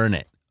not to burn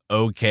it.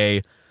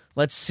 Okay.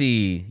 Let's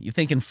see. You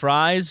thinking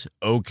fries?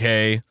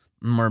 Okay.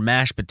 Or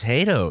mashed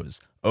potatoes?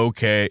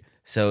 Okay.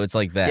 So it's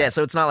like that. Yeah,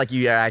 so it's not like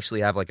you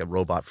actually have like a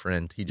robot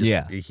friend. He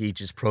Yeah.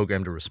 just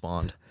programmed to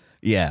respond.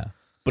 Yeah.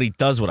 But he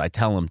does what I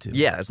tell him to.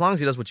 Yeah, as long as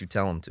he does what you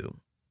tell him to.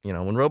 You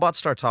know, when robots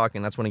start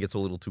talking, that's when it gets a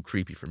little too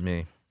creepy for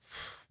me.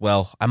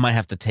 Well, I might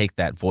have to take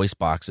that voice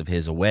box of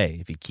his away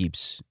if he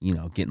keeps, you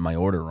know, getting my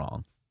order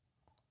wrong.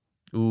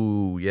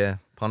 Ooh, yeah,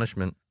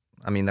 punishment.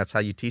 I mean, that's how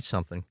you teach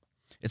something.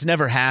 It's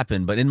never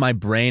happened, but in my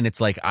brain,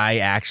 it's like I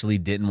actually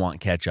didn't want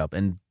ketchup.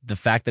 And the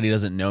fact that he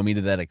doesn't know me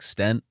to that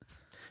extent.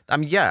 I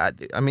mean, yeah,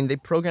 I mean, they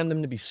programmed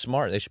them to be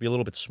smart. They should be a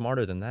little bit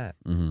smarter than that.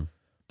 Mm-hmm.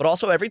 But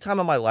also, every time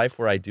in my life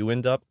where I do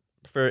end up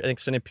for an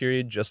extended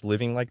period just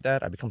living like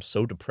that, I become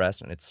so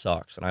depressed and it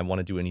sucks. And I want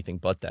to do anything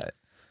but that.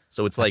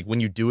 So it's like when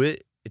you do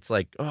it, it's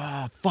like,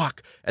 oh,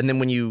 fuck. And then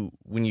when you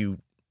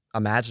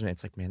imagine it,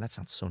 it's like, man, that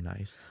sounds so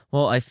nice.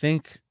 Well, I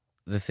think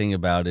the thing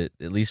about it,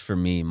 at least for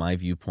me, my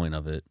viewpoint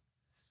of it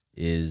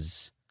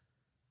is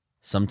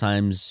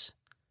sometimes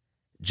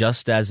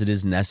just as it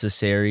is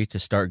necessary to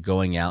start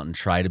going out and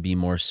try to be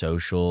more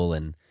social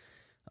and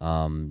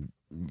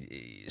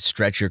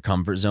stretch your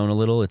comfort zone a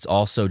little, it's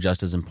also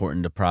just as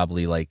important to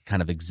probably like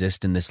kind of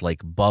exist in this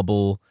like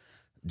bubble,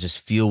 just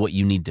feel what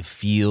you need to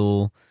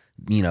feel.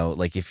 You know,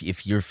 like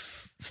if you're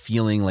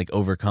feeling like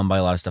overcome by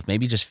a lot of stuff,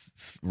 maybe just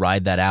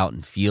ride that out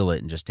and feel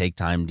it and just take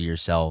time to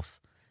yourself.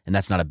 And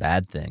that's not a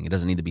bad thing. It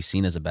doesn't need to be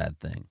seen as a bad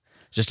thing.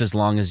 Just as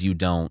long as you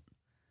don't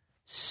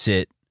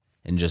sit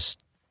and just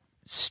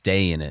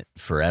stay in it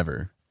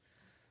forever.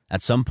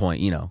 At some point,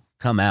 you know,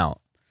 come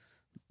out.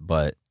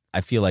 But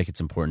I feel like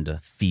it's important to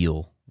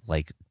feel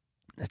like,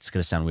 it's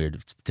going to sound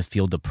weird, to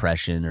feel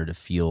depression or to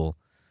feel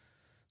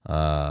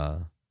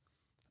No,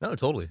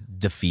 totally.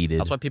 defeated.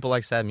 That's why people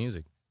like sad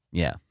music.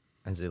 Yeah.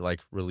 As it like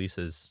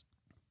releases,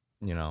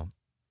 you know,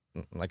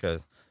 like a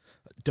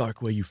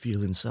dark way you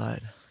feel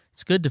inside.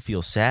 It's good to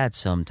feel sad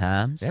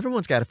sometimes.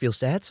 Everyone's got to feel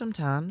sad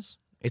sometimes.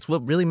 It's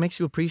what really makes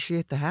you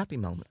appreciate the happy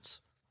moments,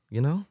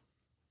 you know?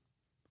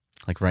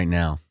 Like right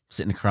now,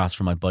 sitting across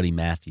from my buddy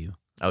Matthew.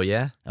 Oh,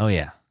 yeah? Oh,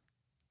 yeah.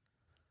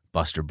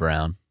 Buster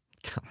Brown.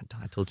 God,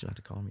 I told you not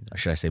to call me Or that.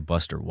 should I say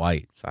Buster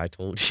White? So I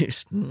told you.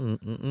 It's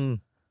not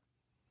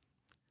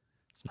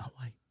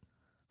white.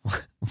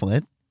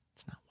 What?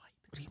 It's not white.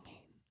 What do you mean?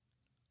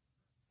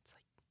 It's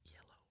like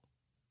yellow.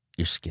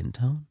 Your skin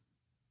tone?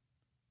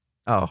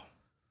 Oh.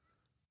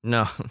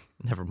 No,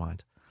 never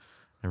mind.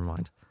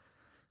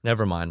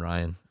 Never mind,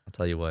 Ryan. I'll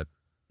tell you what.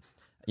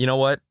 You know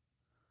what?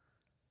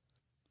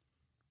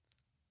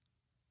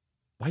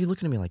 Why are you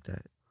looking at me like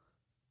that?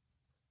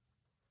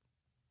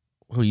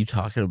 What are you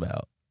talking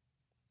about?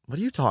 What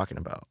are you talking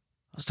about?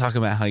 I was talking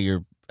about how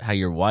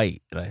you're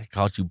white, and I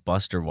called you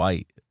Buster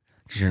White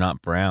because you're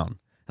not brown,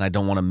 and I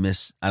don't want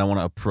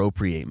to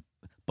appropriate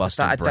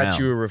Buster I Brown. thought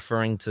you were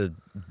referring to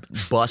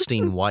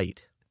busting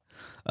white,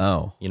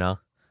 Oh, you know?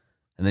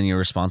 and then your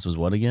response was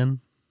what again?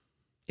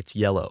 It's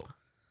yellow.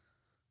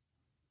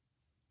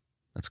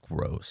 That's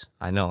gross.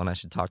 I know, and I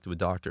should talk to a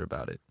doctor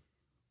about it.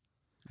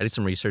 I did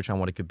some research on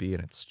what it could be,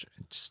 and it's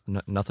just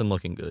nothing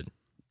looking good.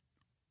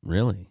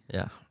 Really?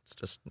 Yeah, it's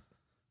just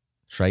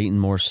Try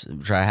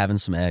having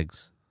some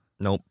eggs.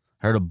 nope.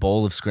 Heard a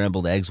bowl of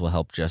scrambled eggs will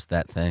help just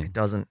that thing. It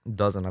doesn't.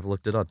 I've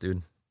looked it up,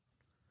 dude.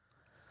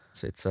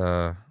 It's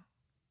a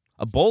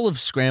bowl of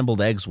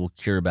scrambled eggs will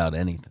cure about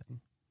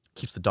anything.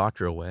 keeps the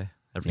doctor away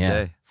every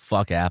day.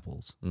 Fuck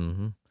apples.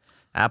 Mm-hmm.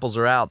 Apples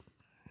are out.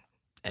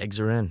 Eggs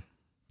are in.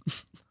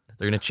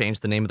 They're gonna change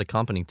the name of the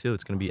company too.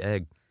 It's gonna be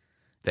Egg.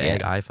 The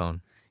Egg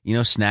iPhone. You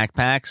know, snack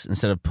packs,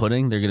 instead of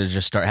pudding, they're gonna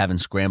just start having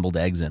scrambled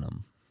eggs in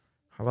them.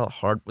 How about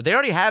hard? They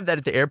already have that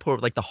at the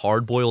airport, like the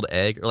hard-boiled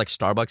egg, or like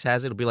Starbucks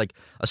has it. It'll be like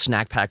a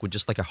snack pack with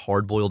just like a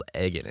hard-boiled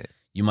egg in it.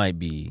 You might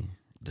be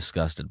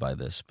disgusted by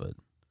this, but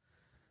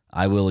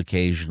I will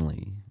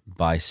occasionally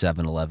buy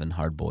 7-Eleven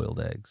hard-boiled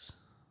eggs.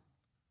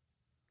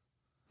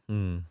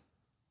 I'm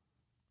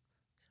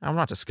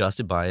not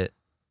disgusted by it.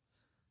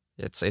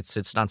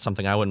 It's not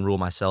something I wouldn't rule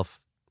myself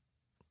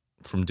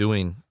from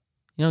doing.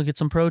 You know, get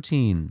some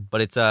protein.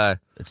 But it's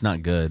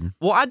not good.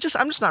 Well, I'm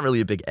just not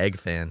really a big egg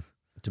fan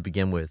to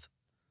begin with.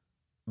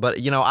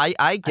 But you know,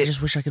 I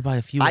just wish I could buy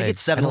a few. I get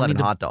 7-Eleven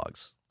hot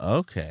dogs.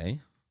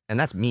 Okay. And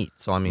that's meat.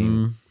 So I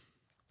mean,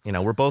 you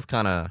know, we're both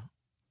kind of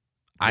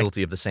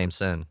guilty of the same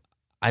sin.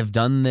 I've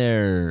done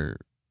their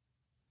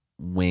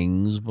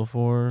wings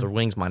before. Their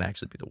wings might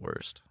actually be the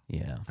worst.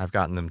 Yeah. I've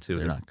gotten them too.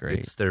 They're not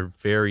great.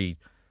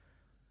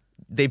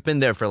 They've been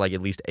there for like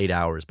at least 8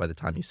 hours by the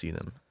time you see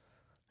them.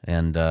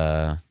 And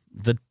the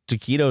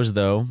taquitos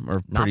though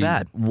are not pretty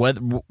bad.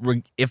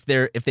 If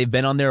they've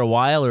been on there a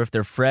while or if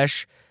they're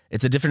fresh,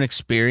 it's a different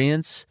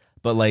experience,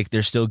 but like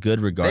they're still good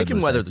regardless. They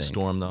can weather the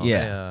storm though.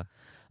 Yeah.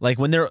 Like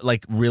when they're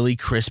like really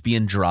crispy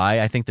and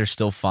dry, I think they're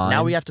still fine.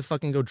 Now we have to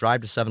fucking go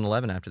drive to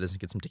 7-Eleven after this and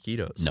get some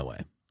taquitos. No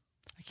way.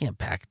 I can't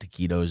pack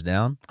taquitos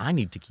down. I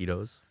need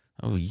taquitos.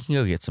 Oh, you can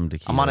go get some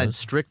taquitos. I'm on a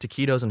strict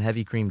taquitos and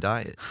heavy cream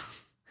diet.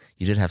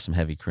 You did have some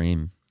heavy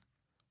cream.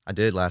 I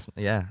did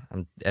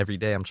every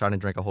day I'm trying to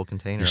drink a whole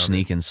container. You're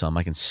sneaking some.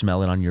 I can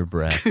smell it on your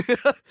breath. You've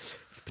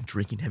been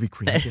drinking heavy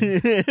cream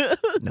again?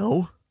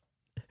 No.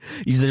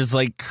 There's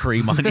like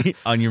cream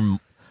on your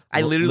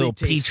I literally little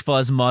peach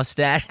fuzz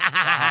mustache.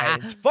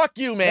 Fuck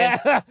you, man.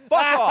 Fuck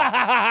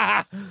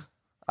off.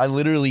 I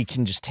literally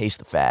can just taste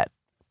the fat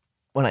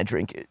when I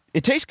drink it.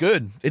 It tastes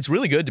good. It's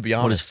really good, to be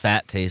honest. What does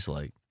fat taste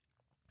like?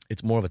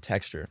 It's more of a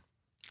texture.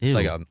 Ew. It's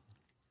like a.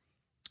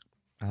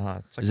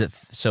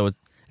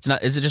 It's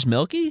not? Is it just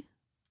milky?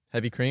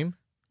 Heavy cream?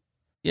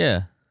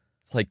 Yeah.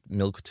 It's like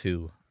milk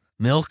too.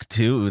 Milk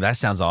too. That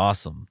sounds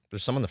awesome.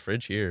 There's some in the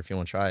fridge here if you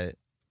want to try it.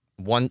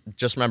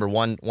 Just remember,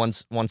 one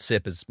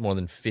sip is more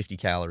than 50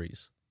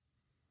 calories.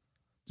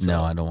 So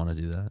no, I don't want to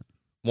do that.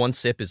 One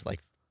sip is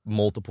like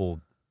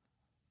multiple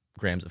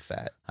grams of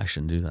fat. I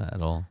shouldn't do that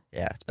at all.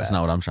 Yeah, it's bad. That's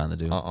not what I'm trying to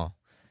do. You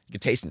can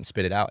taste it and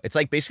spit it out. It's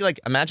like basically like,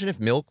 imagine if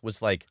milk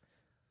was like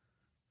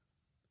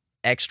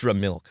extra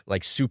milk,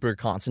 like super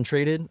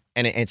concentrated,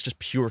 and it's just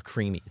pure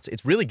creamy.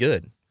 It's really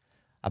good.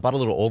 I bought a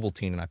little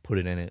Ovaltine and I put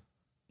it in it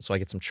so I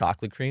get some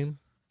chocolate cream.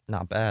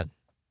 Not bad.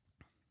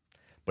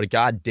 But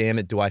god damn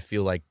it, do I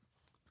feel like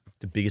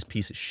the biggest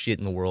piece of shit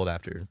in the world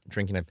after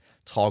drinking a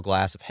tall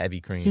glass of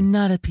heavy cream. You're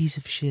not a piece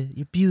of shit.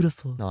 You're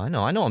beautiful. No, I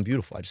know I'm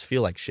beautiful. I just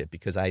feel like shit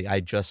because I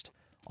just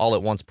all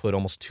at once put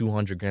almost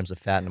 200 grams of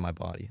fat into my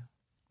body.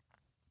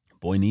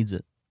 Boy needs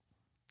it.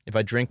 If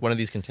I drink one of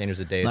these containers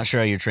a day, I'm not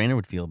sure how your trainer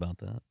would feel about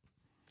that.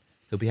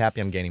 He'll be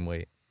happy I'm gaining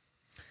weight.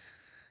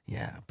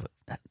 Yeah, but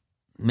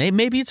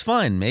maybe it's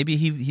fine. Maybe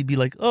he'd be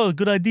like, oh,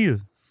 good idea.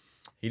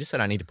 He just said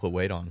I need to put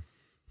weight on.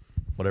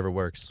 Whatever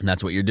works. And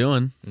that's what you're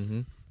doing.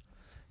 Mm-hmm.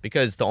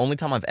 Because the only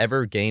time I've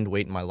ever gained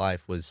weight in my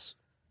life was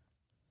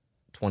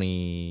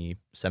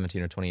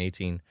 2017 or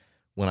 2018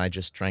 when I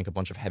just drank a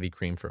bunch of heavy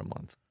cream for a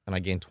month and I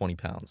gained 20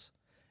 pounds.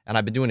 And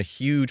I've been doing a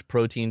huge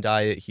protein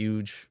diet,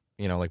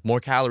 like more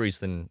calories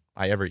than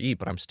I ever eat,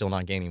 but I'm still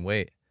not gaining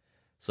weight.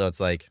 So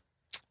it's like,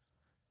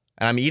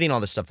 and I'm eating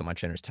all the stuff that my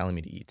trainer's telling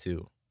me to eat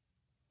too.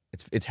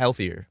 It's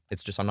healthier.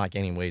 It's just I'm not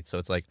gaining weight. So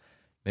it's like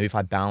maybe if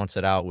I balance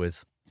it out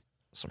with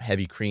some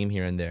heavy cream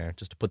here and there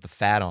just to put the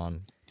fat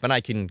on, then I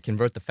can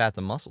convert the fat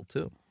to muscle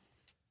too.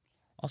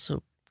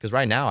 Also, because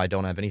right now I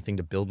don't have anything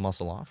to build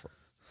muscle off of.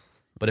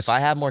 But if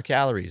I have more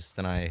calories,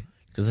 then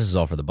because this is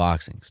all for the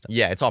boxing stuff.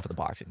 Yeah, it's all for the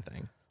boxing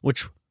thing.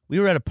 Which we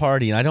were at a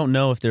party, and I don't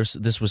know if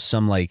this was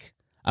some like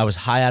I was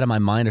high out of my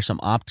mind or some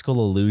optical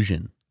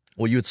illusion.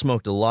 Well, you had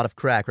smoked a lot of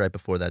crack right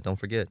before that. Don't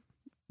forget.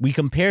 We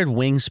compared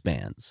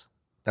wingspans.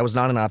 That was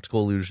not an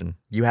optical illusion.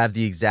 You have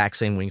the exact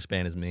same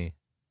wingspan as me.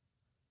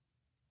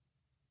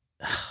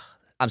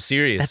 I'm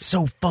serious. That's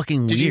so fucking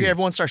weird. Did you hear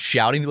everyone start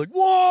shouting? They're like,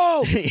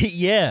 whoa!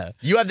 Yeah.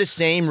 You have the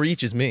same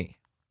reach as me.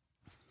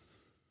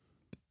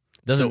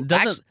 Doesn't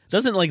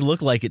like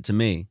look like it to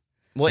me.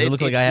 Well, does it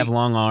look like I have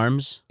long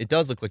arms? It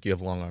does look like you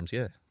have long arms,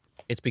 yeah.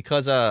 It's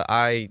because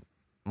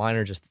mine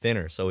are just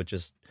thinner, so it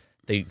just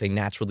they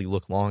naturally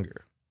look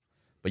longer.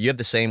 But you have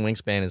the same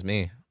wingspan as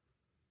me.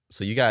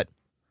 So you can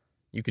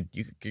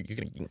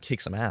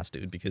kick some ass,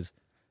 dude, because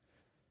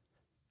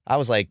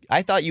I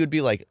thought you would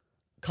be like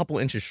a couple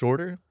inches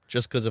shorter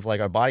just because of like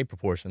our body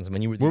proportions. I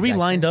mean, were we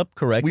lined up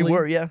correctly? We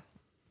were, yeah.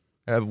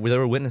 There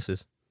were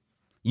witnesses.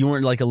 You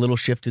weren't like a little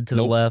shifted to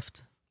the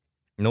left?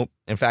 Nope.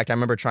 In fact, I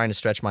remember trying to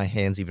stretch my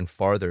hands even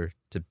farther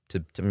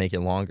to make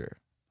it longer.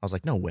 I was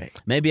like, no way.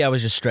 Maybe I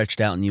was just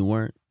stretched out and you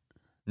weren't.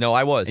 No,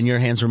 I was. And your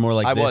hands were more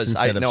like this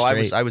instead of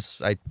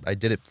straight. I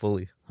did it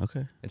fully.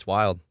 Okay. It's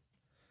wild.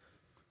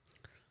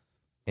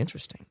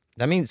 Interesting.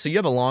 I mean, so you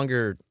have a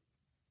longer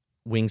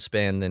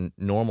wingspan than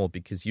normal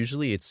because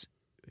usually it's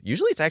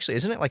actually,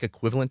 isn't it like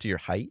equivalent to your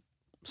height?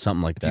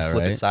 Something like if that, you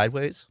flip right? it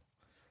sideways.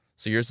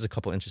 So yours is a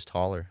couple inches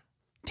taller.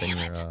 Damn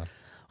it.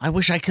 I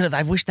wish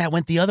that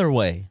went the other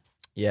way.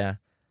 Yeah.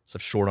 So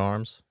short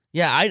arms.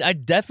 Yeah, I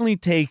definitely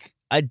take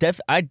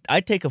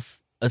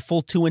a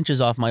full 2 inches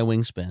off my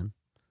wingspan.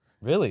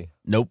 Really?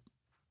 Nope.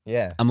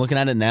 Yeah. I'm looking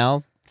at it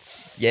now.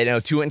 Yeah,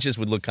 no, 2 inches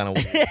would look kind of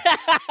weird.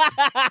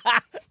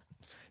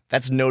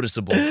 That's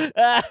noticeable.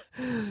 That's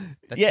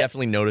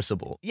definitely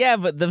noticeable. Yeah,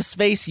 but the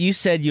space you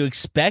said you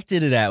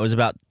expected it at was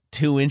about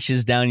 2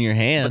 inches down your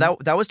hand.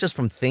 But that was just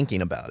from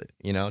thinking about it,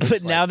 you know?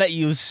 But now that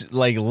you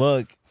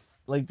look,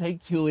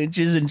 take 2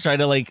 inches and try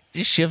to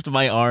shift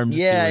my arms.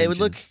 Yeah, 2 it would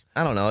look, inches.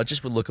 I don't know, it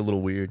just would look a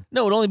little weird.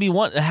 No, it would only be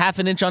half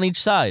an inch on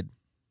each side.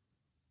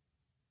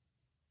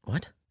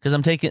 What? Because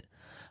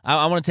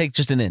I want to take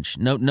just an inch.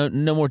 No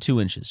more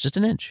 2 inches. Just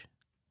an inch.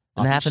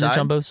 And half an inch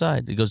on both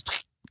sides. It goes.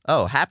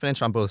 Oh, half an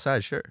inch on both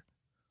sides, sure.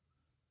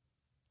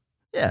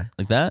 Yeah.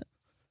 Like that?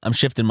 I'm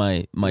shifting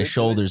my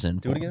shoulders in.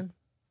 Do it again?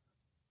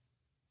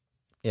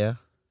 Yeah.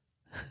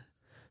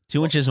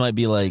 2 inches might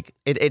be like.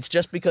 It's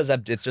just because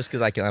I'm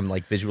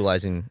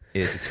visualizing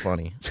it. It's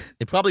funny.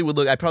 It probably would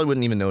look. I probably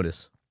wouldn't even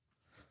notice.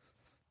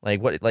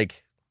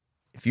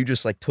 If you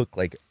just took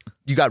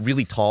you got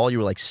really tall, you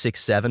were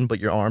 6'7",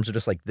 but your arms are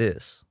just like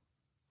this.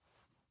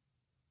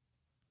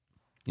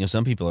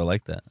 Some people are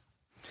like that.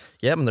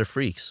 Yeah, and they're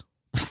freaks.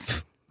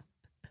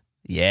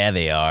 Yeah,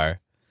 they are.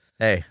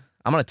 Hey,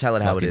 I'm gonna tell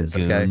it how it is.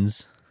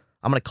 Goons. Okay,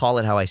 I'm gonna call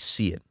it how I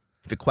see it.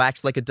 If it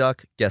quacks like a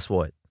duck, guess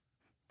what?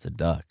 It's a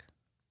duck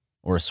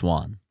or a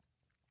swan.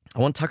 I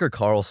want Tucker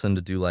Carlson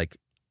to do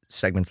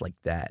segments like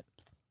that,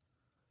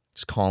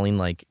 just calling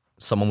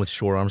someone with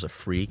short arms a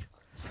freak.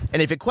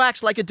 And if it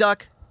quacks like a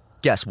duck,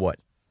 guess what?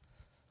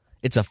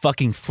 It's a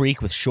fucking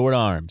freak with short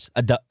arms.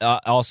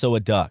 Also a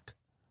duck.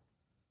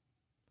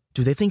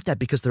 Do they think that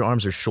because their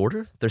arms are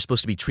shorter, they're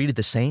supposed to be treated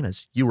the same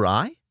as you or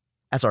I?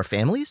 As our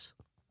families?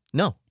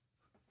 No.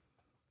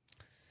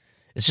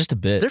 It's just a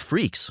bit. They're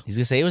freaks. He's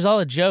gonna say it was all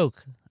a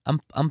joke.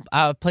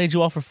 I played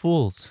you all for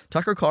fools.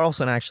 Tucker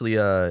Carlson actually,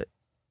 I'm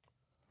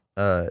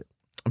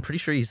pretty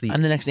sure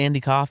I'm the next Andy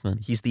Kaufman.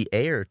 He's the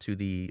heir to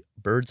the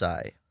Bird's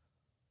Eye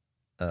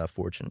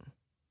fortune.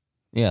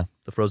 Yeah.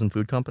 The frozen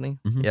food company?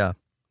 Mm-hmm. Yeah.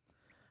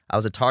 I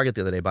was at Target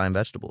the other day buying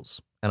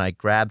vegetables, and I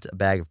grabbed a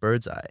bag of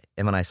Bird's Eye,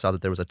 and when I saw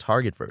that there was a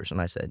Target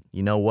version, I said,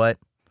 you know what?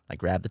 I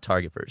grabbed the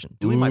Target version.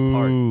 Doing my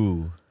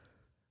part.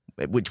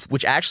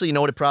 Which actually, you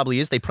know what it probably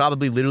is? They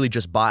probably literally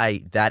just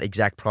buy that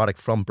exact product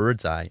from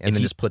Bird's Eye and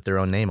then just put their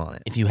own name on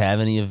it. If you have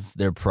any of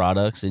their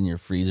products in your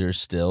freezer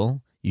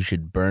still, you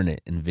should burn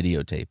it and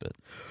videotape it.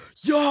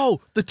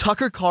 Yo, the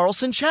Tucker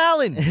Carlson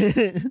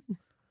challenge.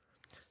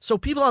 So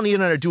people on the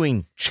internet are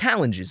doing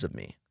challenges of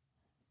me.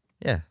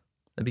 Yeah,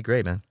 that'd be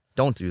great, man.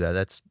 Don't do that.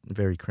 That's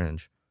very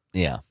cringe.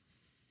 Yeah.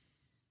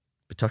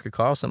 But Tucker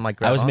Carlson might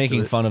grab I was onto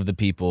making it. fun of the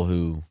people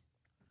who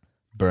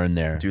burn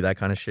do that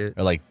kind of shit.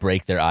 Or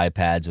break their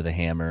iPads with a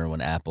hammer when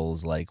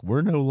Apple's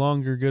we're no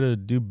longer going to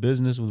do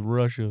business with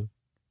Russia.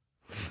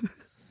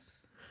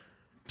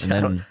 And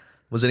then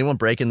was anyone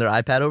breaking their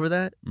iPad over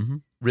that? Mm-hmm.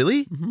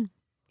 Really? Mm-hmm.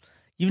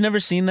 You've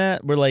never seen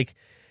that? Where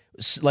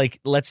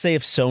let's say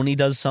if Sony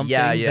does something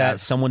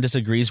that someone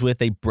disagrees with,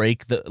 they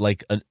break the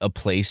a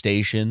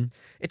PlayStation.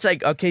 It's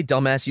okay,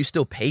 dumbass, you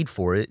still paid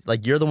for it.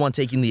 You're the one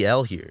taking the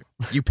L here.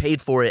 You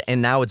paid for it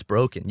and now it's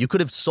broken. You could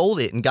have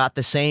sold it and got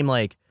the same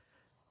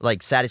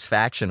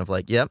satisfaction of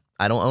yep,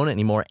 I don't own it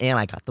anymore and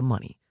I got the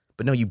money.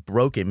 But no, you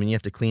broke it and you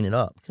have to clean it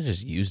up. You could have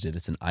just used it.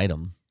 It's an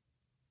item.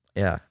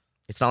 Yeah.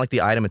 It's not like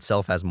the item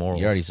itself has morals.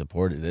 You already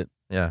supported it.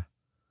 Yeah.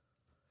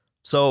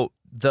 So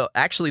the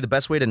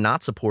best way to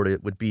not support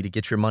it would be to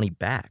get your money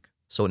back,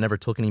 so it never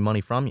took any money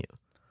from you.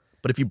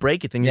 But if you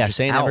break it, then you're just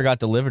say it out. never got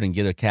delivered and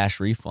get a cash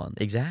refund.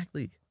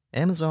 Exactly.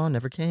 Amazon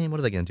never came. What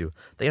are they going to do?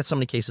 They got so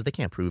many cases they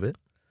can't prove it.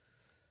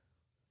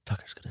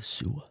 Tucker's going to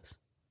sue us.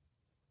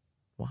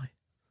 Why?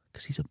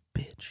 Because he's a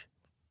bitch.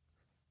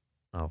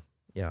 Oh,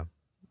 yeah,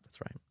 that's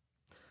right.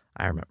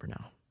 I remember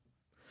now.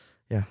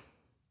 Yeah.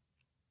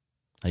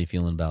 How you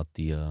feeling about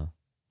the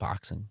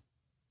boxing?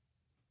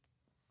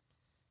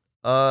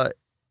 I'm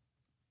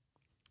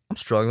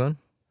struggling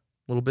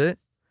a little bit.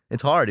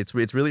 It's hard. It's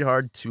really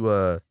hard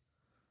to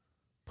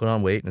put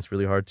on weight, and it's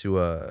really hard to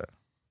I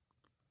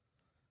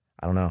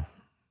don't know.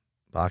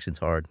 Boxing's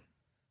hard.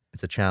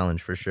 It's a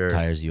challenge for sure.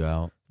 Tires you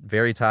out.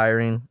 Very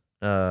tiring.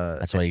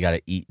 That's why you got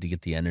to eat to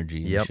get the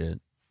energy and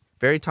shit.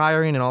 Very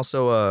tiring, and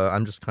also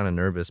I'm just kind of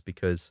nervous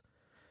because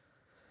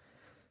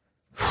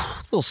it's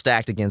a little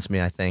stacked against me,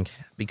 I think,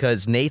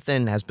 because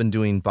Nathan has been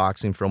doing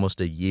boxing for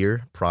almost a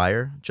year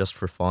prior, just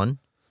for fun,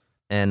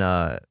 and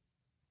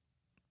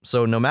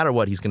So no matter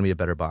what, he's going to be a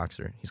better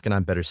boxer. He's going to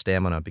have better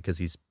stamina because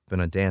he's been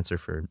a dancer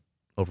for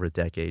over a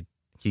decade.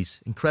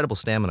 He's incredible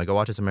stamina. Go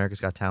watch his America's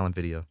Got Talent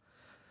video.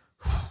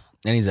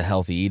 And he's a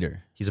healthy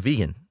eater. He's a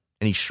vegan,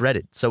 and he's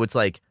shredded. So it's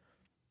like,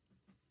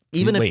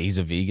 even Wait, if he's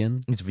a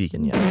vegan? he's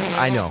vegan, yeah.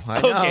 I know.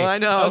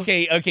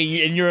 Okay,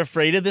 and you're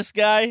afraid of this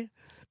guy?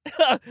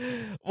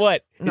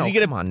 What? No, Is he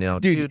gonna, come on, no,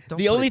 dude. don't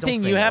the only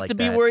thing you have to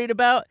be worried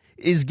about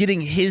is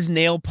getting his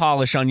nail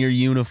polish on your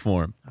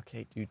uniform.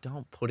 Okay, dude,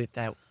 don't put it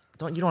that.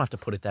 You don't have to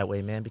put it that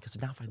way, man. Because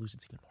now if I lose,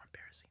 it's even more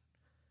embarrassing.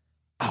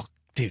 Oh,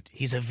 dude,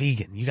 he's a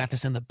vegan. You got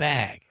this in the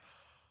bag.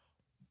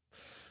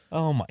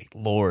 Oh my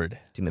lord,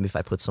 Dude, maybe if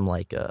I put some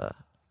like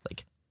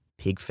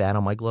pig fat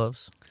on my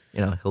gloves,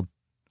 he'll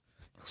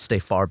stay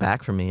far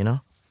back from me.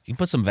 You can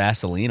put some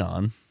Vaseline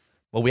on.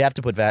 Well, we have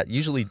to put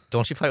usually,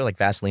 don't you fight like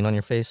Vaseline on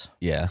your face?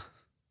 Yeah.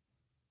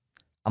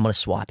 I'm gonna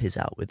swap his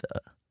out with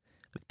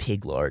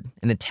pig lard,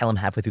 and then tell him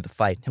halfway through the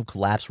fight he'll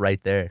collapse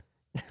right there.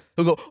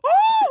 He'll go,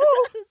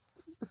 oh!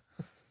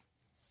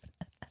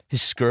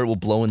 His skirt will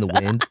blow in the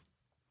wind.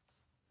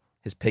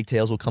 His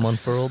pigtails will come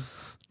unfurled.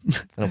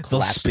 And he'll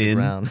collapse to the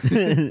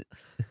ground.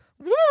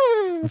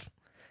 Woo!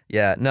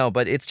 Yeah, no,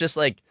 but it's just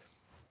like,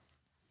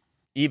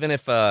 even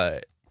if no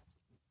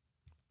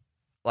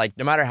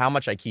matter how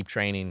much I keep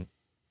training,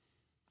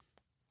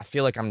 I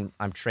feel like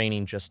I'm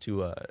training just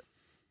to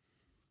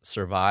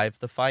survive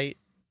the fight,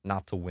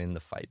 not to win the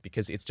fight,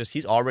 because it's just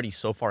he's already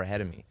so far ahead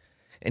of me,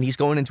 and he's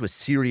going into a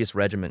serious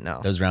regiment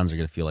now. Those rounds are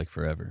gonna feel like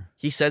forever.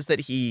 He says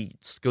that he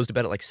goes to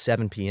bed at like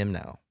 7 p.m.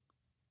 now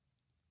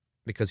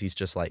because he's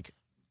just like.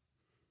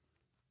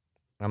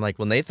 I'm like,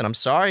 well, Nathan, I'm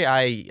sorry,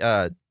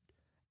 I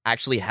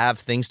actually have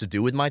things to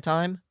do with my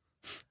time,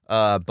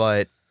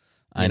 but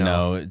I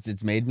know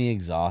it's made me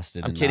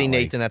exhausted. I'm kidding,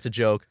 Nathan. That's a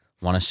joke.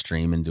 Want to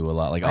stream and do a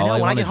lot. Like, I know,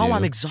 when I get home,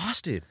 I'm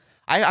exhausted.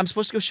 I'm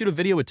supposed to go shoot a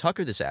video with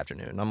Tucker this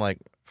afternoon. I'm like,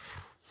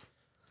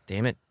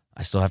 damn it.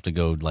 I still have to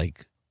go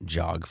like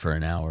jog for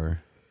an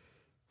hour.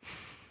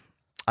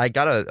 I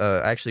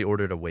actually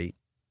ordered a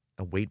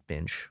weight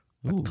bench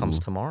that comes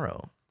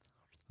tomorrow.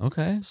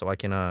 Okay. So I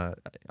can I'm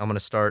gonna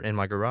start in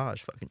my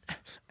garage,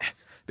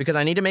 because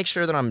I need to make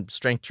sure that I'm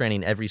strength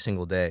training every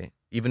single day.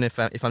 Even if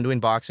I'm doing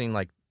boxing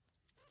like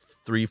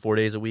 3-4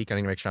 days a week, I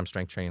need to make sure I'm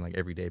strength training like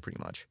every day,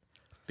 pretty much.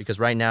 Because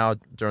right now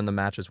during the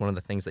matches, one of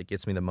the things that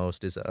gets me the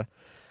most is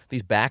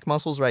these back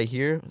muscles right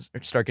here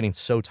start getting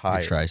so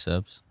tired. Your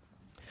triceps?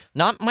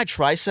 Not my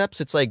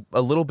triceps. It's like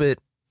a little bit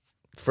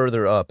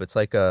further up. It's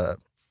like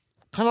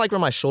kind of like where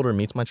my shoulder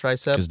meets my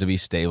tricep. Because to be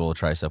stable, a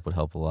tricep would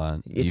help a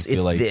lot. It's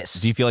like,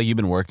 this. Do you feel like you've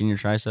been working your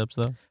triceps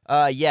though?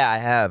 Yeah, I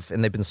have,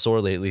 and they've been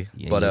sore lately.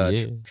 Yeah,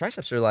 but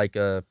triceps are like,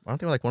 aren't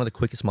they like one of the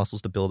quickest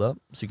muscles to build up?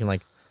 So you can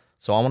like,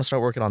 so I want to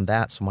start working on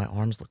that. So my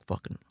arms look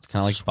fucking. It's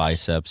kind of like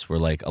biceps, where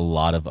like a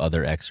lot of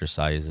other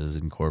exercises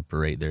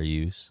incorporate their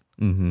use.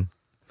 Mm-hmm.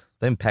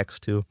 Them pecs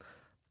too.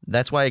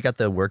 That's why I got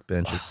the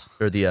workbenches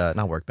or the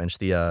not workbench.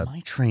 The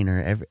my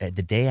trainer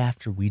the day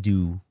after we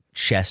do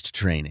chest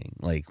training,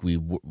 like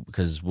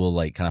because we'll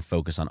like kind of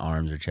focus on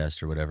arms or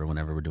chest or whatever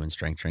whenever we're doing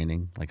strength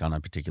training, like on a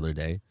particular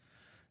day.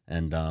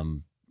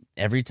 And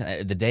every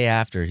time the day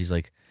after, he's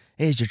like,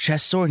 "Hey, is your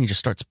chest sore?" And he just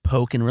starts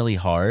poking really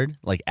hard,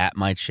 like at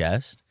my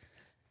chest.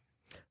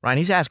 Ryan,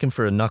 he's asking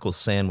for a knuckle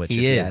sandwich. If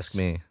you ask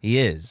me, he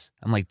is.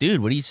 I'm like, dude,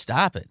 what do you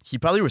stop it?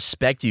 He'd probably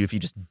respect you if you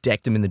just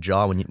decked him in the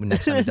jaw when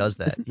next time he does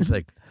that. He'd be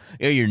like,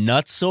 "Yo, your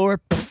nuts sore?"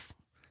 Poof.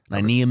 And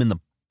I knee him in the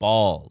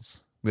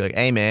balls. Be like,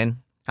 "Hey,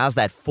 man, how's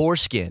that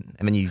foreskin?"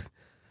 And then you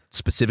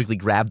specifically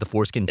grab the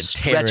foreskin, and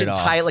tear stretch it it off.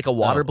 tight like a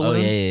water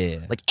balloon. Oh, yeah.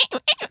 Like,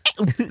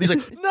 he's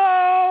like,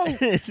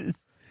 "No."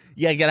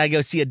 Yeah, gotta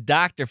go see a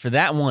doctor for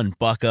that one,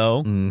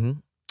 bucko. Mm-hmm.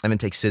 And then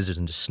take scissors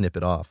and just snip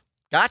it off.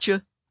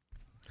 Gotcha.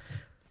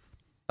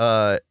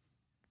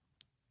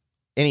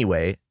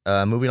 Anyway,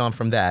 moving on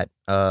from that,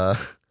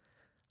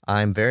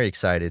 I'm very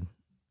excited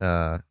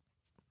to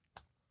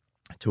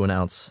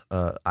announce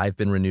I've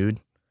been renewed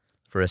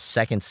for a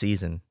second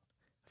season.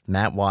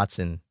 Matt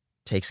Watson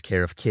Takes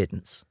Care of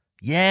Kittens.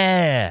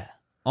 Yeah.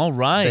 All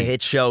right. The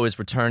hit show is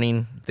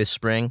returning this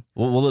spring.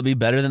 Will it be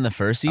better than the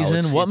first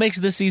season? What makes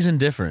this season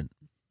different?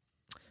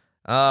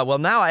 Well,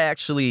 now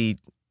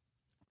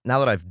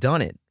that I've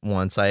done it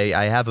once,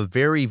 I have a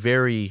very,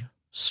 very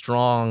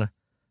strong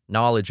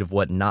knowledge of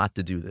what not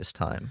to do this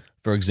time.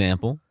 For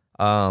example?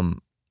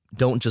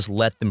 Don't just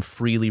let them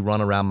freely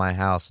run around my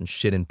house and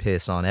shit and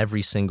piss on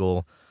every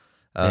single...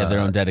 They have their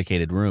own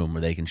dedicated room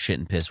where they can shit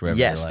and piss wherever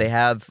they like. Yes, they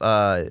have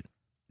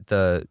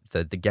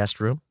the guest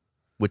room,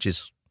 which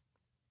is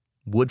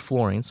wood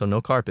flooring, so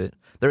no carpet.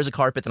 There's a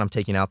carpet that I'm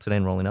taking out today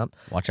and rolling up.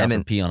 Watch out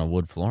for pee on a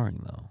wood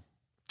flooring, though.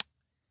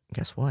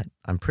 Guess what?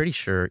 I'm pretty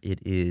sure it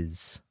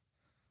is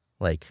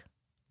like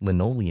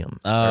linoleum.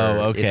 Oh,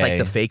 okay. It's like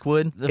the fake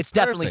wood. It's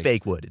definitely perfect.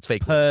 fake wood. It's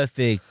fake wood.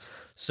 Perfect.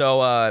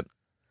 So,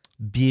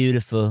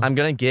 beautiful. I'm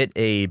going to get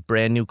a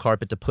brand new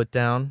carpet to put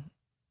down.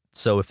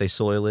 So if they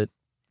soil it,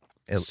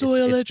 it's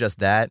just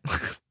that.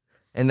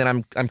 And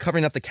then I'm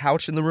covering up the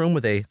couch in the room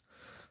with a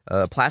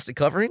plastic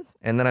covering.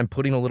 And then I'm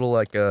putting a little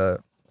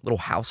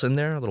house in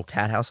there, a little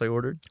cat house I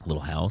ordered. A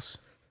little house?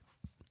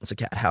 It's a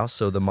cat house,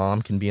 so the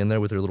mom can be in there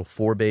with her little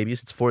 4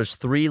 babies. It's for his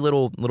 3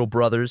 little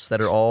brothers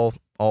that are all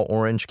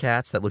orange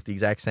cats that look the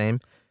exact same,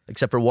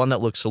 except for one that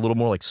looks a little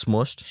more like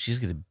smushed. She's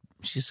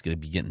gonna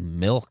be getting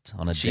milked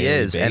on a She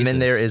daily is, basis. and then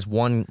there is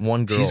one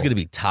girl. She's gonna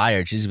be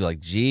tired. She's gonna be like,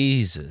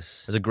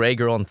 Jesus. There's a gray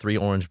girl and 3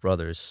 orange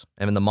brothers,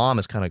 and then the mom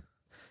is kind of.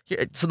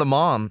 So the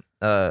mom,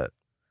 I'm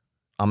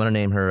gonna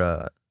name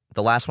her.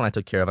 The last one I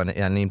took care of, I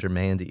named her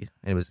Mandy,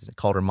 and I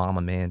called her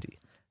Mama Mandy.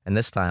 And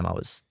this time I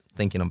was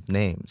thinking of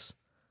names.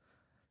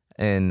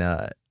 And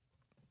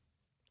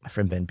my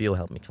friend Ben Beal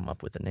helped me come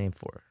up with a name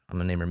for her. I'm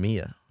going to name her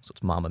Mia, so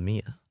it's Mama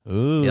Mia.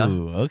 Ooh, yeah?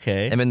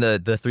 Okay. And then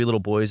the 3 little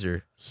boys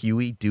are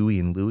Huey, Dewey,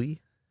 and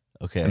Louie.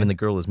 Okay. And then the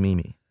girl is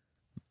Mimi.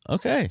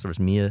 Okay. So there's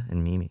Mia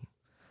and Mimi.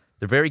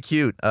 They're very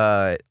cute.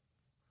 The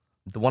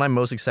one I'm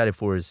most excited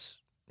for is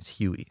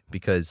Huey,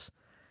 because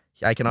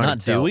I can already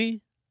tell. Not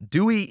Dewey?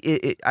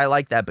 Dewey, I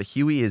like that, but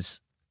Huey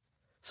is...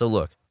 So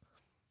look.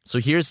 So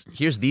here's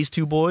these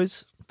 2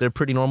 boys. They're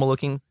pretty normal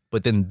looking,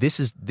 but then this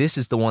is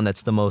the one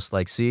that's the most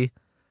like, see?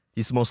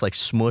 He's the most like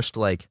smushed,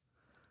 like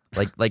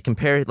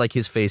compare like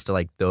his face to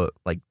like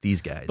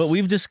these guys. But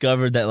we've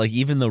discovered that like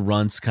even the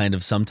runts kind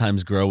of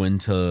sometimes grow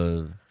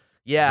into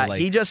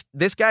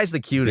this guy's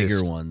the cutest.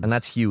 Bigger ones. And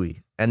that's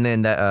Huey. And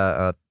then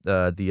that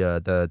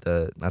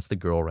that's the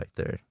girl right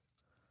there.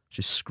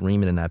 She's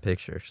screaming in that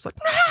picture. She's like,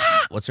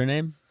 ah! What's her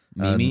name?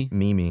 Mimi?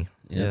 Mimi.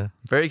 Yeah.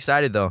 Very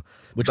excited though.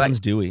 Which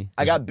one's Dewey?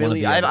 I got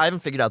Billy. I I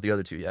haven't figured out the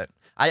other 2 yet.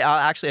 I'll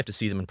actually have to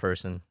see them in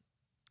person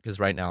because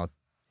right now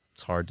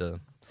it's hard to.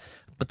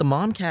 But the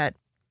mom cat,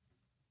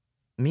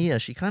 Mia,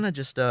 she kind of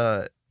just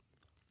I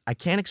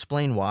can't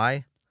explain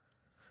why,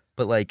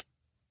 but like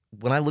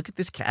when I look at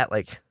this cat,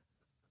 like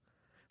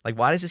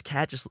why does this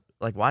cat just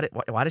like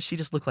why does she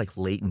just look like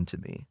Leighton to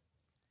me?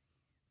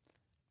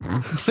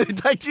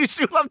 Like, do you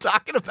see what I'm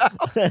talking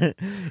about?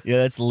 Yeah,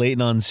 that's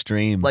Leighton on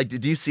stream. Like,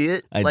 did you see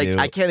it? I do.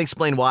 I can't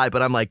explain why,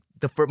 but I'm like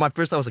my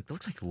first thought was like, that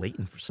looks like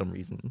Leighton for some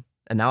reason,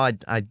 and now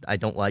I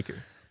don't like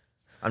her.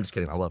 I'm just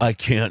kidding. I love her. I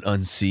can't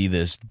unsee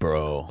this,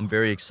 bro. I'm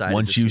very excited.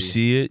 Once you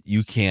see it,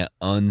 you can't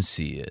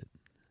unsee it.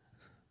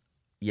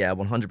 Yeah,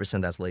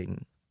 100% that's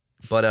Leighton.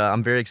 But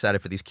I'm very excited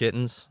for these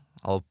kittens.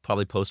 I'll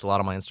probably post a lot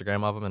on my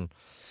Instagram of them. And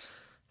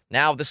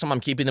now this time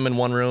I'm keeping them in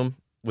one room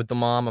with the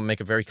mom. I'll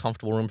make a very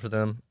comfortable room for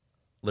them.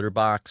 Litter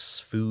box,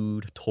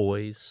 food,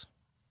 toys,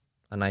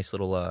 a nice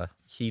little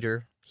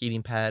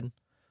heating pad.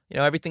 You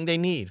know, everything they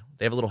need.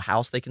 They have a little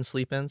house they can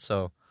sleep in.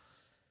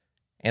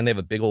 And they have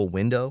a big old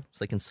window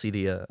so they can see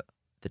the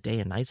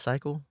day and night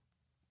cycle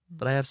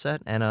that I have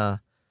set. And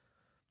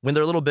when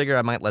they're a little bigger,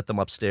 I might let them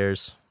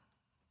upstairs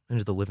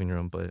into the living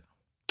room. But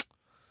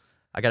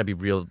I got to be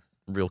real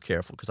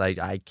careful because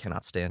I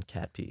cannot stand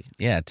cat pee.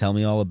 Yeah, tell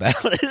me all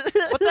about it.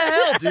 What the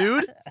hell,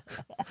 dude?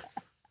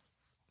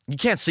 You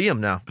can't see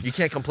them now. You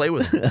can't come play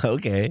with them.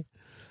 Okay.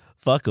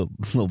 Fuck them,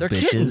 little They're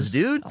bitches. kittens,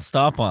 dude. I'll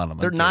stomp on them.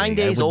 They're 9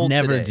 days I would old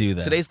never today. do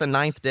that. Today's the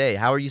 9th day.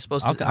 How are you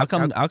supposed to? I'll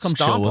come stomp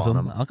chill with on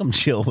them. I'll come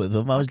chill with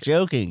them. I was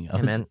joking. Yeah,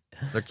 man,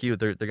 they're cute.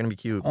 They're gonna be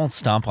cute. I won't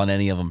stomp on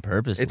any of them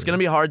purposely. It's gonna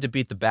be hard to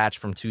beat the batch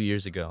from 2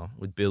 years ago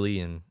with Billy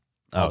and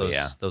all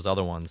those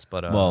other ones.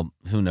 But well,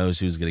 who knows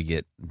who's gonna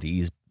get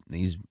these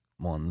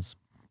ones?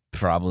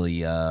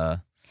 Probably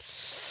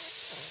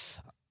who's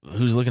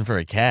looking for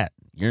a cat?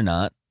 You're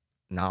not.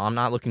 No, I'm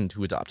not looking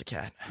to adopt a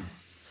cat.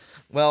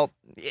 Well,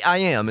 I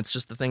am. It's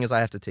just the thing is I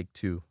have to take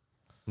 2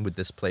 with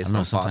this place that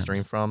I'm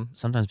fostering from.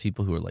 Sometimes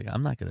people who are like,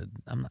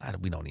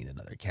 we don't need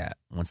another cat.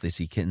 Once they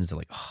see kittens, they're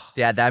like, oh.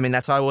 Yeah,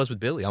 that's how I was with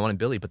Billy. I wanted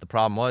Billy, but the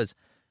problem was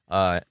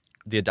the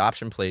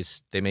adoption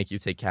place, they make you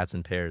take cats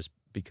in pairs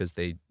because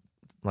they,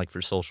 like,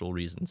 for social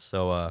reasons.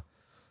 So,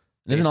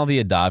 isn't all the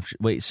adoption...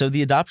 Wait, so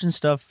the adoption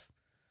stuff...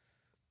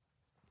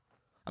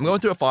 I'm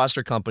going through a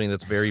foster company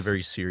that's very,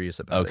 very serious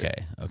about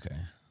it. Okay.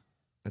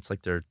 It's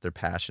like their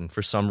passion.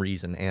 For some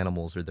reason,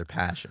 animals are their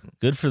passion.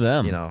 Good for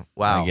them. You know,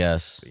 wow. I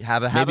guess.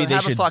 Have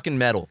a fucking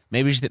medal.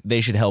 Maybe they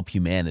should help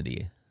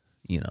humanity,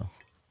 you know.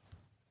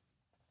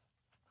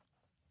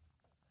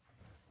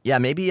 Yeah,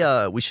 maybe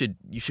you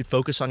should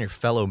focus on your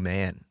fellow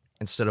man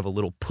instead of a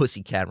little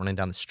pussy cat running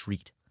down the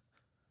street.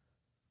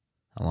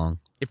 How long?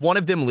 If one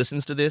of them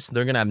listens to this,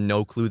 they're going to have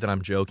no clue that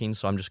I'm joking,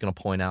 so I'm just going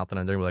to point out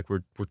that they're like,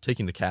 we're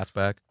taking the cats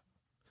back.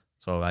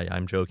 So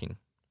I'm joking.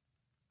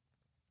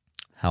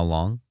 How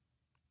long?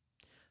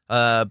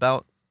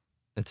 About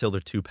until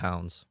they're 2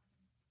 pounds.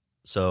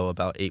 So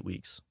about 8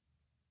 weeks.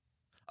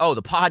 Oh,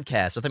 the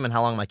podcast. I think,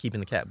 how long am I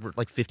keeping the cat? We're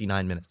like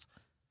 59 minutes.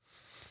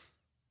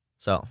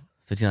 So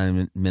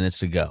 59 minutes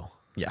to go.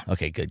 Yeah.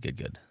 Okay,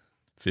 good.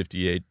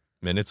 58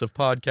 minutes of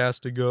podcast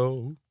to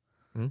go.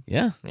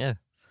 Yeah.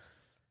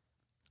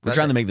 We're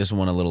trying to make this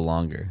one a little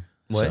longer.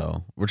 What?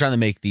 So we're trying to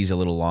make these a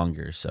little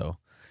longer. So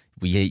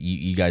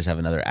you guys have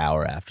another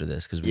hour after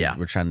this because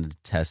we're trying to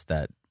test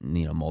that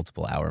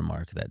multiple hour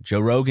mark that Joe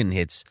Rogan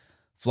hits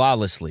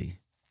flawlessly.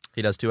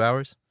 He does 2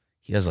 hours?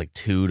 He does like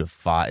 2 to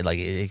 5. Like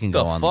it can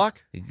go on. The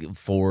fuck?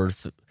 4.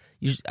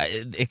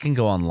 It can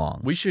go on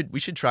long. We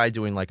should try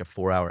doing like a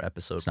 4-hour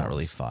episode. It's not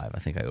really 5. I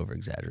think I over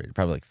exaggerated.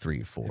 Probably like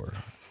 3 or 4. But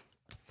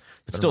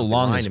Better still not be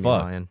long lying as to me,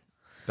 fuck. Ryan.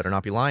 better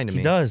not be lying to me.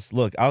 He does.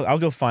 Look, I'll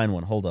go find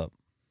one. Hold up.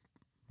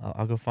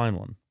 I'll go find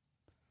one.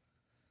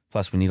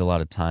 Plus, we need a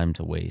lot of time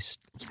to waste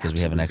because we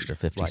have an extra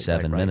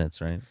 57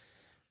 minutes, right?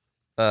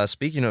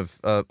 Speaking of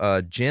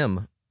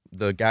Jim,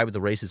 the guy with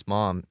the racist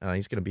mom,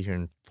 he's going to be here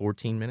in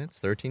 13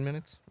 minutes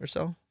or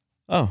so.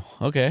 Oh,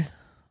 okay.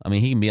 I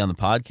mean, he can be on the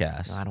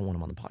podcast. No, I don't want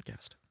him on the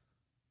podcast.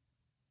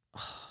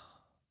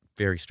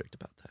 Very strict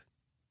about that.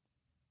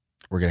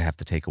 We're going to have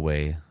to take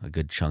away a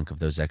good chunk of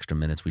those extra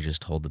minutes we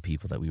just told the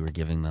people that we were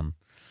giving them.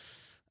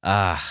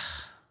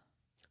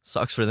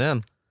 Sucks for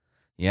them.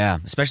 Yeah,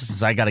 especially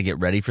since I got to get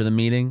ready for the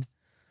meeting.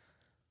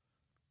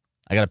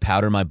 I got to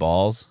powder my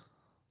balls.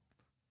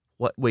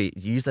 What? Wait,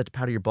 you use that to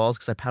powder your balls?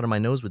 Because I powder my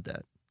nose with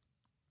that.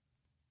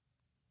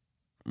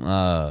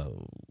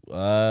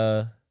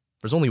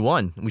 There's only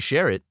one, and we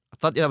share it. I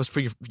thought that was for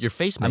your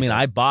face makeup. I mean,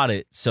 I bought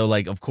it, so,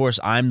 like, of course,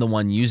 I'm the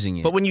one using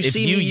it. But when you If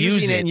see me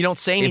using it and you don't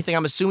say anything,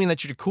 I'm assuming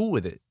that you're cool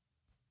with it.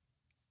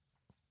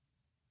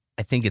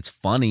 I think it's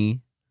funny.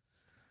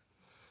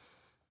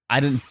 I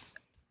didn't...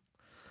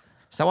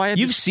 Is that why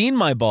You've seen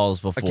my balls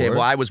before. Okay,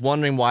 well, I was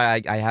wondering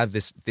why I have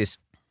this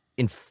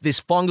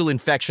fungal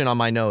infection on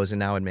my nose, and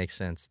now it makes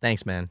sense.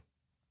 Thanks, man.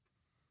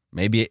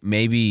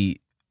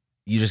 Maybe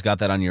you just got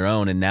that on your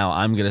own, and now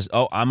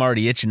I'm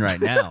already itching right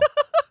now.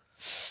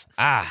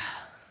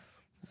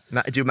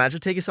 Now, do you imagine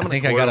taking someone? I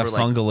think I got a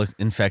fungal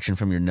infection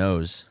from your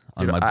nose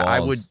on my balls. I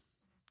would.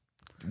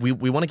 We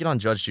want to get on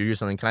Judge Judy or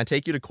something. Can I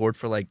take you to court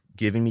for like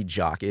giving me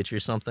jock itch or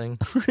something?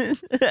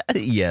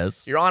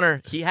 Yes, Your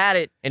Honor. He had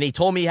it, and he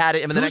told me he had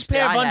it, and then the Whose next day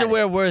pair I of had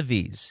underwear it. were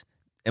these?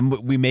 And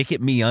we make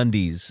it me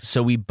undies,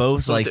 so we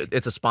both So like.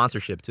 it's a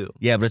sponsorship too.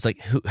 Yeah, but it's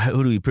like who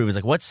do we prove? It's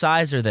like what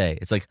size are they?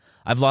 It's like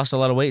I've lost a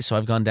lot of weight, so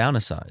I've gone down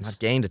a size. I've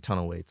gained a ton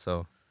of weight,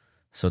 so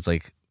it's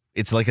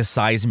like a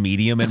size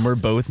medium, and we're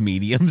both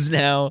mediums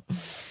now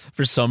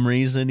for some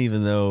reason,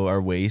 even though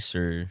our waists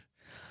are.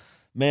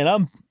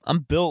 Man, I'm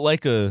built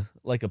like a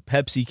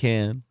Pepsi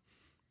can.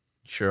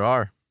 Sure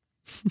are.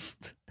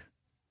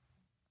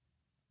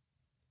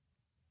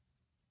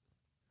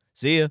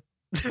 See ya.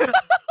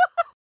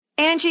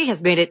 Angie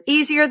has made it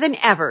easier than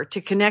ever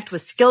to connect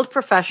with skilled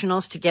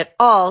professionals to get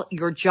all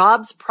your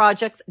jobs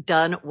projects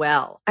done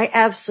well. I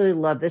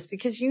absolutely love this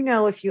because,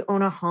 if you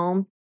own a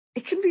home,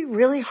 it can be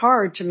really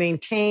hard to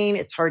maintain.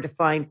 It's hard to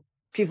find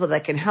people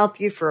that can help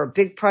you for a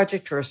big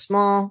project or a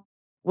small.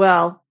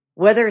 Well,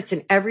 whether it's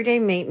in everyday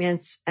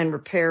maintenance and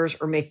repairs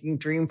or making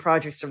dream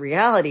projects a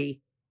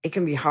reality, it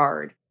can be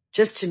hard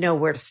just to know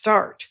where to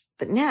start.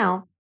 But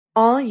now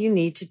all you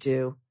need to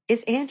do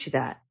is Angie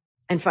that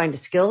and find a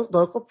skilled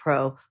local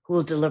pro who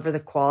will deliver the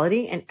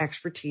quality and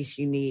expertise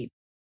you need.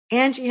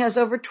 Angie has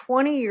over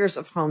 20 years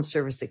of home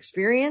service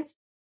experience,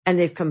 and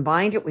they've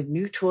combined it with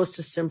new tools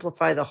to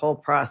simplify the whole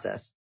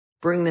process.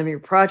 Bring them your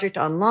project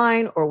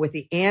online or with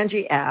the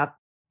Angie app,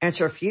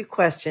 answer a few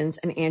questions,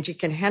 and Angie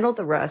can handle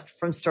the rest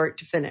from start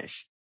to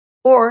finish.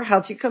 Or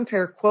help you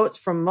compare quotes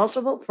from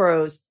multiple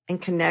pros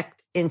and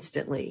connect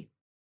instantly,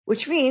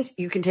 which means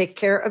you can take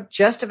care of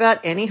just about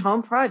any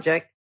home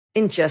project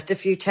in just a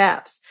few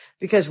taps.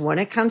 Because when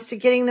it comes to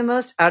getting the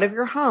most out of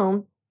your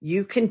home,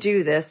 you can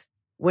do this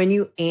when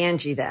you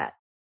Angie that.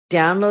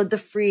 Download the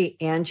free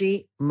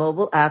Angie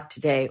mobile app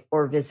today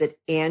or visit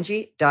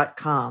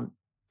Angie.com.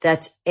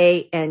 That's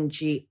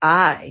ANGI.com.